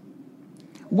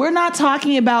 We're not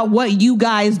talking about what you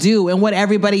guys do and what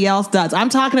everybody else does. I'm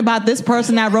talking about this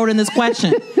person that wrote in this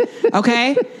question.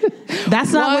 Okay?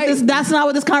 That's not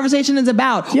what this conversation is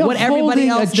about. You're what everybody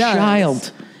else does.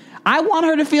 Child. I want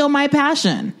her to feel my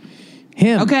passion.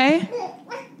 Him. Okay?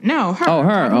 No, her. Oh,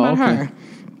 her. Oh, okay.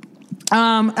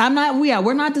 Her.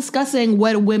 We're not discussing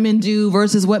what women do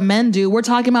versus what men do. We're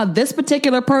talking about this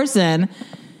particular person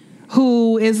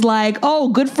who is like, oh,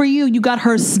 good for you. You got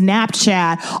her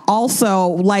Snapchat. Also,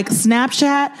 like,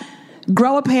 Snapchat,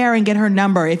 grow a pair and get her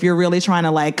number if you're really trying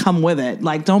to, like, come with it.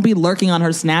 Like, don't be lurking on her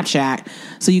Snapchat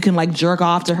so you can, like, jerk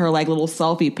off to her, like, little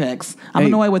selfie pics. I'm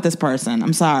annoyed with this person.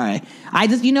 I'm sorry.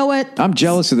 You know what? I'm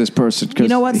jealous of this person because you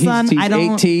know what, son? he's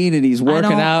 18 and he's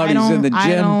working out. He's in the gym.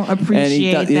 I don't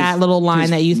appreciate that little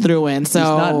line that you threw in. So he's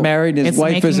not married and his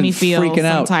wife isn't freaking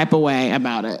out. Some type of way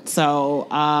about it. So,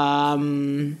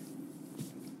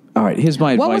 all right, here's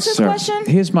my advice, what was his sir. Question?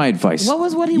 Here's my advice.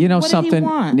 What did something, he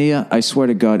want? Nia, I swear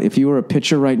to God, if you were a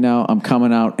pitcher right now, I'm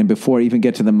coming out, and before I even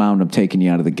get to the mound, I'm taking you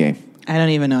out of the game. I don't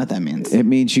even know what that means. It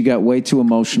means you got way too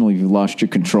emotional, you lost your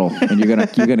control, and you're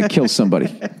gonna kill somebody.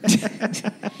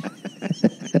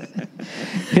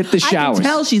 Hit the showers. I can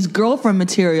tell she's girlfriend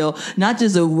material, not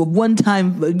just a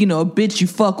one-time, a bitch you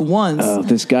fuck once.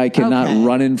 This guy cannot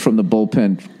run in from the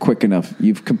bullpen quick enough.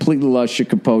 You've completely lost your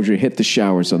composure. Hit the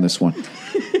showers on this one.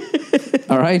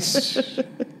 All right?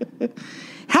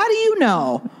 How do you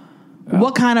know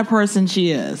what kind of person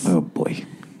she is? Oh, boy.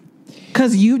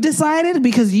 Because you've decided?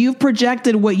 Because you've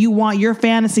projected what you want your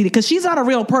fantasy to... Because she's not a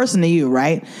real person to you,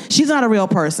 right? She's not a real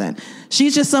person.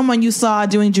 She's just someone you saw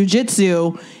doing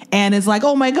jujitsu and it's like,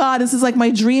 oh my God, this is like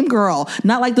my dream girl.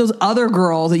 Not like those other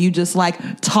girls that you just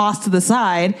like toss to the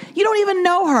side. You don't even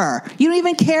know her. You don't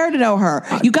even care to know her.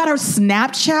 You got her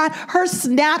Snapchat? Her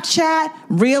Snapchat?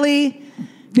 Really?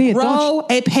 Nia, grow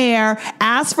a pair,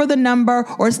 ask for the number,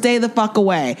 or stay the fuck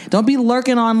away. Don't be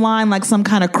lurking online like some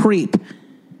kind of creep.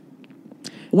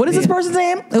 What is this person's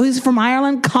name? Oh, he's from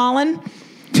Ireland. Colin?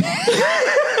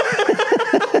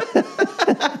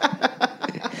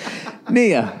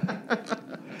 Nia,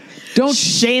 Don't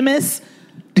Seamus.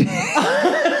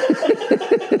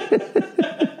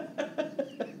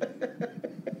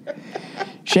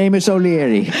 Seamus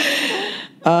O'Leary.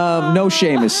 No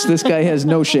Seamus. This guy has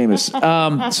no Seamus.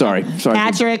 Sorry.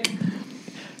 Patrick.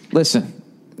 Listen.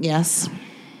 Yes.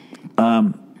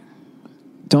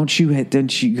 Didn't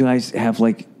you guys have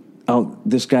like,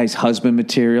 this guy's husband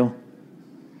material?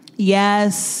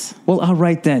 Yes. Well, all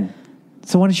right then.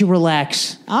 So why don't you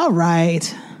relax? All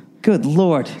right. Good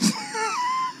Lord.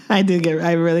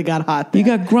 I really got hot there. You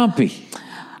got grumpy.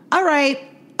 All right.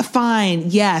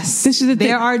 Fine. Yes. This is the thing.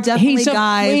 There are definitely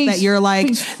guys that you're like,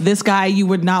 this guy you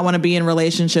would not want to be in a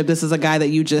relationship. This is a guy that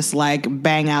you just like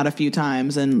bang out a few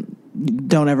times and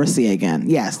don't ever see again.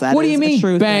 Yes, that what is do you mean a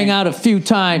true bang thing. out a few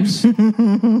times?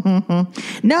 No,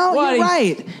 you're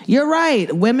right. You're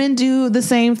right. Women do the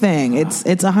same thing. It's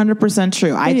 100%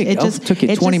 true. It took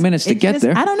you 20 minutes to get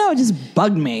there. I don't know. It just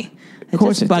bugged me. It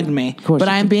just bugged me. Of course but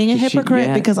it I'm did. being a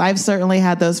hypocrite because I've certainly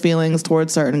had those feelings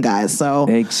towards certain guys. So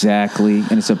exactly,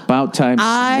 and it's about time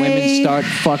women start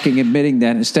fucking admitting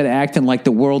that instead of acting like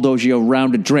the world owes you a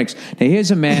round of drinks. Now here's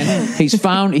a man. He's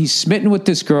smitten with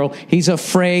this girl. He's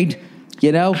afraid.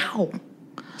 You know. Ow.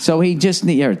 So he just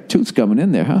your tooth's coming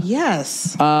in there, huh?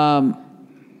 Yes. Well,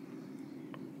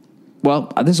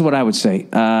 this is what I would say.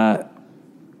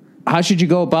 How should you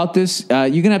go about this? You're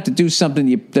going to have to do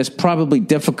something that's probably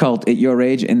difficult at your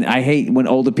age. And I hate when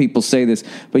older people say this,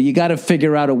 but you got to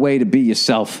figure out a way to be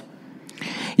yourself.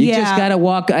 You just got to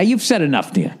walk. You've said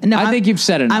enough, Nia. No, I think you've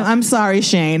said enough. I'm sorry,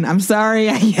 Shane. I'm sorry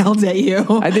I yelled at you.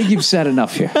 I think you've said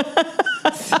enough here.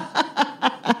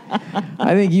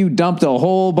 I think you dumped a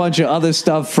whole bunch of other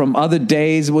stuff from other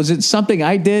days. Was it something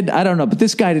I did? I don't know. But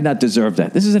this guy did not deserve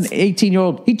that. This is an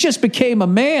 18-year-old. He just became a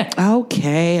man.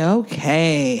 Okay.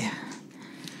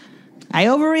 I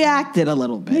overreacted a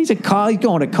little bit. He's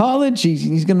going to college.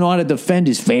 He's going to want to defend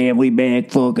his family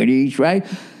back, fucking east, right?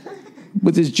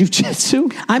 With his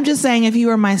jujitsu. I'm just saying, if you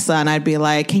were my son, I'd be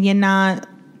like, can you not?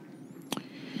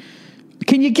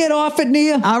 Can you get off it,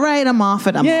 Nia? All right, I'm off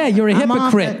it. You're a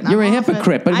hypocrite. You're a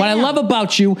hypocrite. But what I love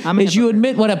about you is you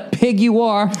admit what a pig you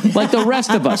are, like the rest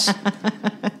of us.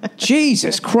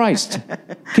 Jesus Christ.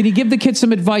 Can you give the kid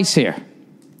some advice here?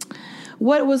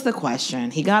 What was the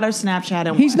question? He got her Snapchat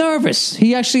and he's nervous.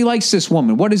 He actually likes this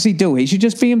woman. What does he do? He should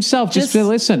just be himself. Just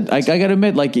listen. I got to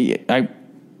admit, like,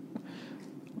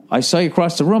 I saw you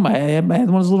across the room. I had one of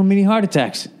those little mini heart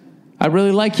attacks. I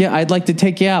really like you. I'd like to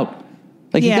take you out.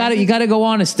 Like you got to go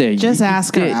honest there. Just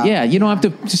ask her out. Yeah, you don't have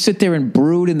to just sit there and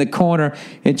brood in the corner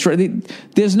and try.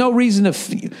 There's no reason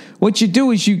to. What you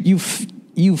do is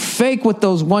you fake with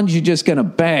those ones you're just gonna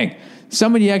bang.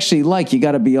 Someone you actually like, you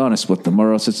got to be honest with them,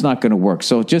 or else it's not going to work.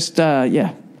 So just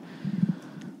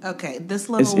Okay, this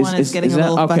little one is getting a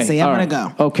little fussy. I'm gonna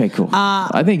go. Okay, cool.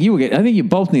 I think you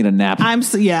both need a nap. I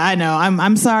know.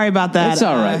 I'm sorry about that. It's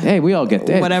all right. Hey, we all get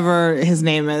that. Whatever his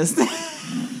name is.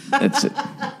 That's it.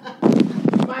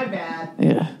 My bad.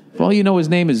 Yeah. Well, you know his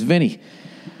name is Vinny.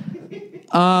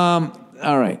 All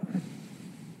right.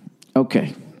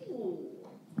 Okay.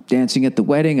 Dancing at the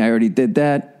wedding. I already did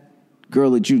that.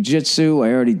 Girl at jiu-jitsu.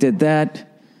 I already did that.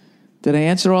 Did I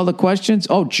answer all the questions?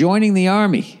 Oh, joining the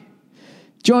Army.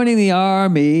 Joining the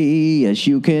Army. Yes,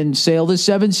 you can sail the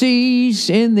 7 seas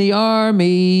in the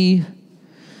Army.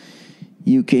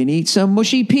 You can eat some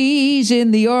mushy peas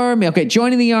in the Army. Okay,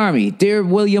 joining the Army. Dear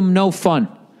William, no fun.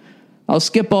 I'll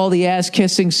skip all the ass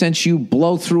kissing since you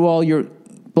blow through on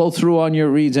your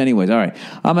reads anyways. All right.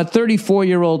 I'm a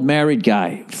 34-year-old married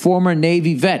guy, former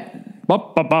Navy vet,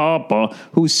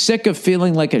 who's sick of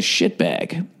feeling like a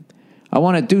shitbag. I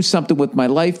want to do something with my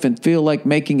life and feel like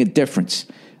making a difference.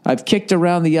 I've kicked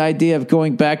around the idea of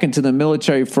going back into the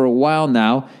military for a while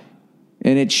now,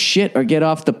 and it's shit or get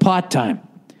off the pot time.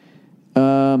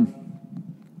 Wow,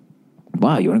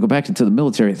 you want to go back into the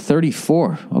military at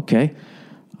 34? Okay.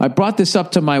 I brought this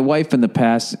up to my wife in the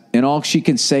past, and all she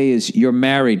can say is, you're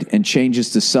married, and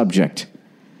changes the subject.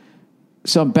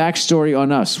 Some backstory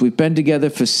on us. We've been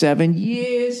together for 7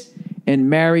 years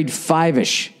and married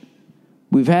 5-ish.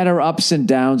 We've had our ups and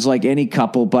downs like any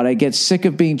couple, but I get sick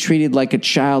of being treated like a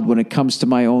child when it comes to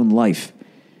my own life.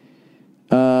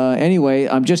 Anyway,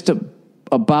 I'm just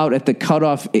about at the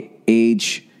cutoff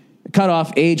age-wise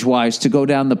to go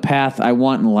down the path I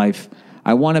want in life.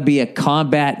 I want to be a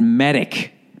combat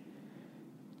medic.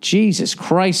 Jesus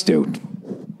Christ, dude.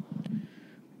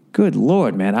 Good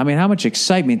Lord, man. I mean, how much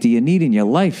excitement do you need in your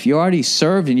life? You already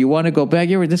served and you want to go back.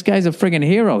 This guy's a friggin'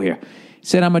 hero here. He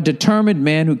said, I'm a determined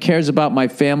man who cares about my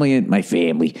family and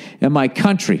my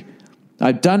country.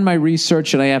 I've done my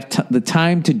research and I have the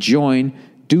time to join,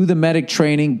 do the medic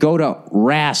training, go to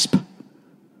RASP.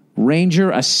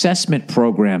 Ranger Assessment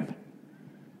Program.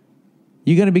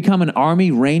 You going to become an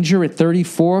Army Ranger at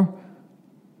 34?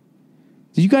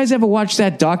 Did you guys ever watch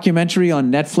that documentary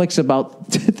on Netflix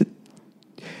about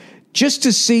just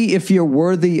to see if you're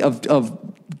worthy of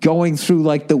going through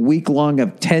like the week long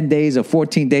of 10 days or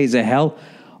 14 days of hell?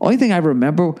 Only thing I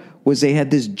remember was they had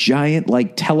this giant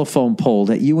like telephone pole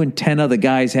that you and 10 other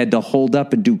guys had to hold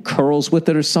up and do curls with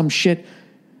it or some shit.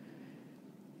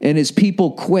 And as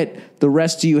people quit, the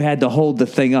rest of you had to hold the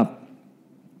thing up.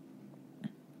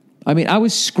 I mean, I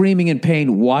was screaming in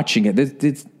pain watching it.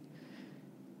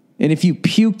 And if you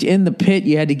puked in the pit,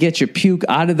 you had to get your puke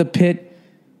out of the pit.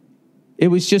 It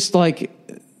was just like,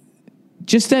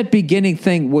 just that beginning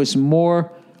thing was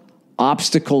more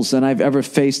obstacles than I've ever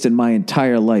faced in my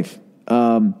entire life.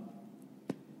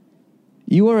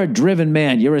 You are a driven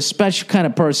man. You're a special kind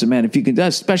of person, man. If you can,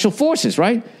 that's special forces,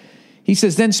 right? He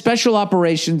says, then special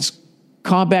operations,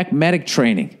 combat medic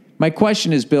training. My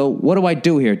question is, Bill, what do I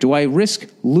do here? Do I risk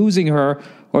losing her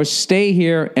or stay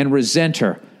here and resent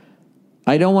her?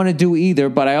 I don't want to do either,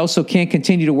 but I also can't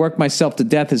continue to work myself to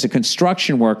death as a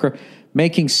construction worker,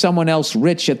 making someone else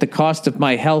rich at the cost of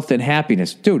my health and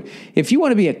happiness. Dude, if you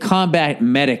want to be a combat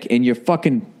medic and you're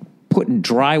fucking putting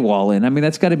drywall in, I mean,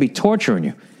 that's got to be torturing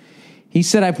you. He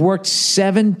said, I've worked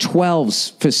 7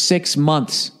 12s for 6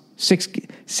 months.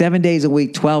 7 days a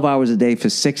week, 12 hours a day for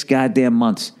 6 goddamn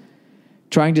months.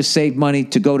 Trying to save money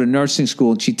to go to nursing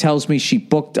school. And she tells me she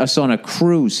booked us on a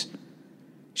cruise.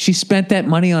 She spent that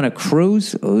money on a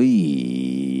cruise?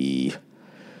 Oy.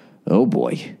 Oh,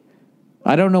 boy.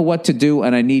 I don't know what to do,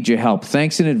 and I need your help.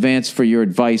 Thanks in advance for your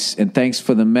advice, and thanks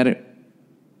for the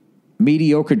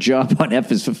mediocre job on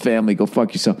F is for Family. Go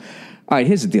fuck yourself. All right,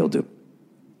 here's the deal, dude.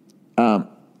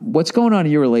 What's going on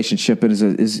in your relationship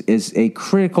is a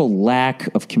critical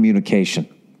lack of communication.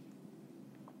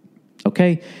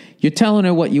 Okay? You're telling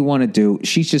her what you want to do.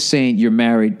 She's just saying you're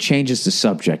married, changes the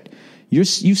subject. You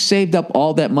saved up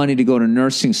all that money to go to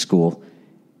nursing school,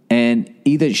 and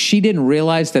either she didn't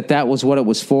realize that was what it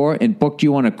was for and booked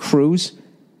you on a cruise,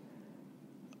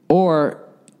 or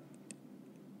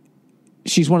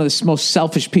she's one of the most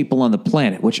selfish people on the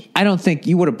planet, which I don't think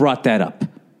you would have brought that up.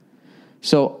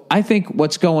 So I think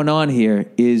what's going on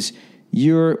here is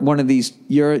you're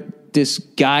this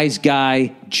guy's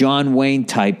guy, John Wayne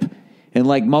type, and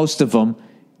like most of them,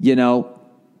 you know,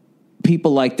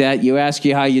 people like that, you ask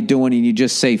you how you're doing and you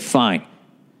just say, fine.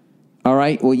 All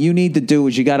right? What you need to do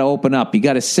is you got to open up. You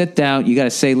got to sit down. You got to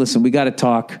say, listen, we got to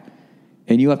talk.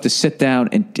 And you have to sit down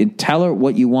and tell her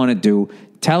what you want to do.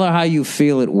 Tell her how you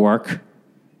feel at work.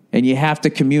 And you have to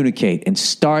communicate and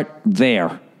start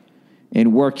there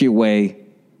and work your way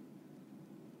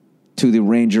to the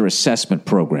Ranger Assessment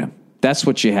Program. That's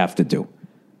what you have to do.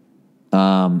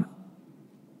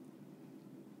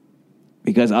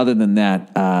 Because other than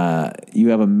that, you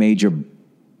have a major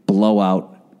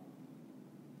blowout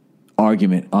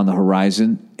argument on the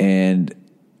horizon, and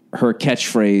her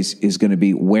catchphrase is going to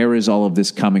be, where is all of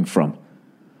this coming from?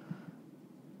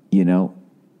 You know?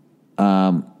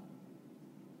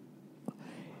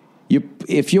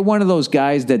 If you're one of those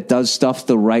guys that does stuff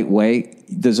the right way,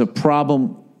 there's a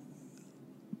problem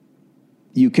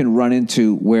you can run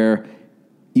into where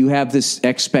you have this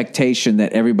expectation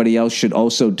that everybody else should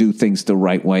also do things the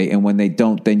right way, and when they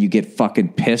don't, then you get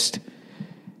fucking pissed.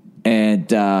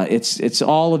 And it's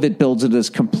all of it builds into this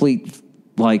complete,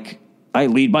 like, I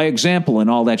lead by example and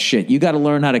all that shit. You got to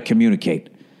learn how to communicate.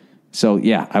 So,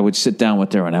 yeah, I would sit down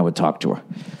with her and I would talk to her.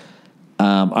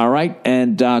 All right,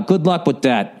 and good luck with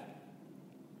that.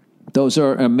 Those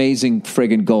are amazing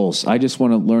friggin' goals. I just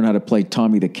want to learn how to play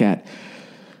Tommy the Cat.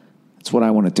 That's what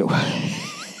I want to do.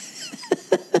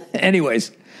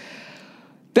 Anyways,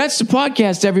 that's the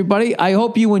podcast, everybody. I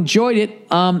hope you enjoyed it.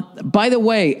 By the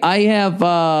way, I have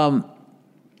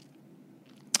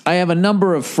a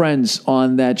number of friends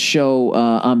on that show.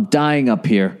 I'm Dying Up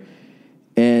Here.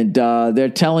 And they're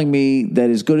telling me that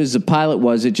as good as the pilot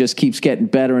was, it just keeps getting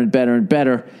better and better and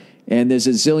better. And there's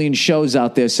a zillion shows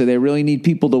out there, so they really need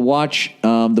people to watch.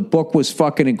 The book was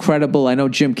fucking incredible. I know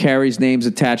Jim Carrey's name's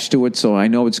attached to it, so I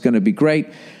know it's going to be great.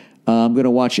 I'm going to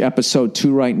watch episode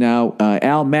 2 right now.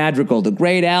 Al Madrigal, the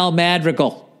great Al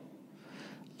Madrigal,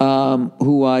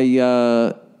 who I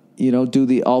do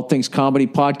the All Things Comedy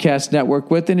Podcast Network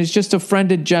with, and is just a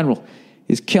friend in general.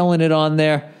 Is killing it on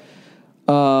there.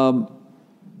 I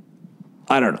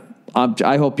don't know.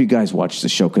 I hope you guys watch the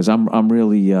show because I'm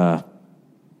really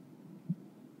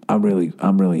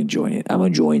enjoying it. I'm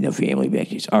enjoying the family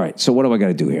vacations. All right. So what do I got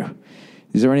to do here?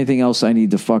 Is there anything else I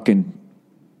need to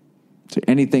is there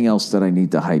anything else that I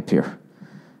need to hype here?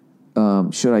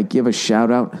 Should I give a shout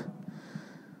out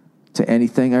to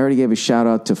anything. I already gave a shout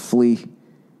out to Flea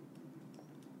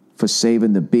for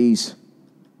saving the bees.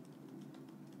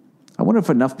 I wonder if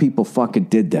enough people fucking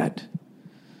did that.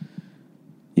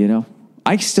 You know?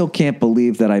 I still can't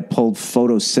believe that I pulled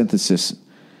photosynthesis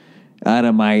out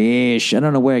of my ass. I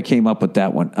don't know where I came up with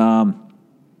that one. All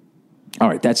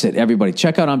right, that's it. Everybody,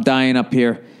 check out I'm Dying up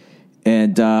here.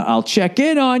 And I'll check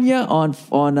in on you on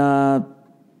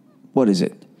what is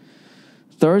it?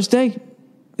 Thursday?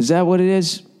 Is that what it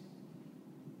is?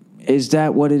 Is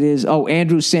that what it is? Oh,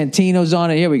 Andrew Santino's on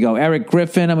it. Here we go. Eric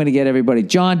Griffin. I'm going to get everybody.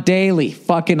 John Daly.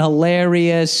 Fucking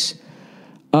hilarious.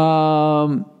 Who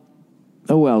else?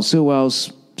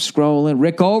 Scrolling.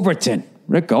 Rick Overton.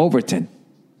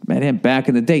 Met him back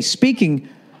in the day. Speaking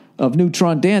of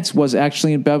Neutron Dance, was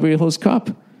actually in Beverly Hills Cop.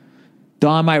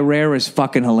 Dom Irera is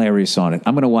fucking hilarious on it.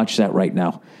 I'm going to watch that right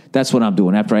now. That's what I'm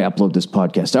doing after I upload this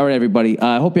podcast. All right, everybody.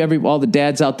 I hope all the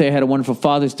dads out there had a wonderful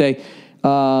Father's Day. It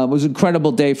was an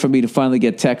incredible day for me to finally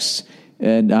get texts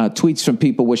and tweets from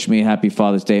people wishing me a happy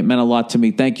Father's Day. It meant a lot to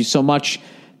me. Thank you so much.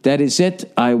 That is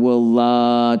it. I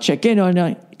will check in on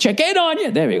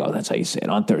you. There we go. That's how you say it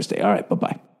on Thursday. All right,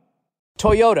 bye-bye.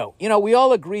 Toyota, we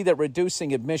all agree that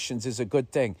reducing emissions is a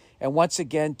good thing. And once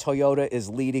again, Toyota is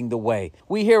leading the way.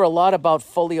 We hear a lot about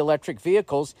fully electric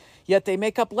vehicles, yet they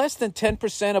make up less than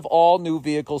 10% of all new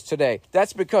vehicles today.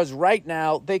 That's because right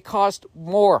now they cost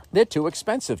more. They're too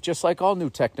expensive, just like all new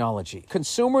technology.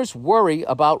 Consumers worry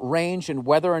about range and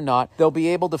whether or not they'll be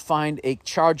able to find a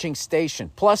charging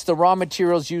station. Plus, the raw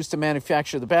materials used to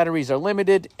manufacture the batteries are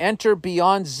limited. Enter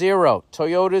Beyond Zero,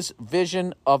 Toyota's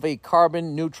vision of a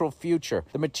carbon-neutral future.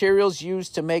 The materials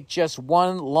used to make just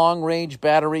one long-range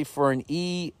battery for an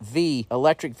EV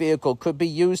electric vehicle could be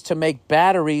used to make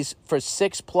batteries for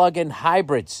 6 plug-in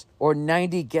hybrids or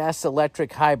 90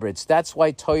 gas-electric hybrids. That's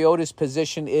why Toyota's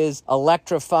position is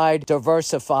electrified,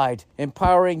 diversified,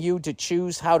 empowering you to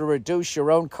choose how to reduce your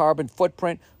own carbon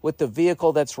footprint with the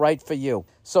vehicle that's right for you.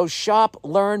 So shop,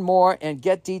 learn more, and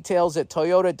get details at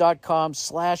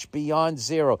toyota.com/beyond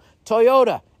zero.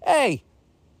 Toyota, hey,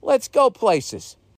 let's go places.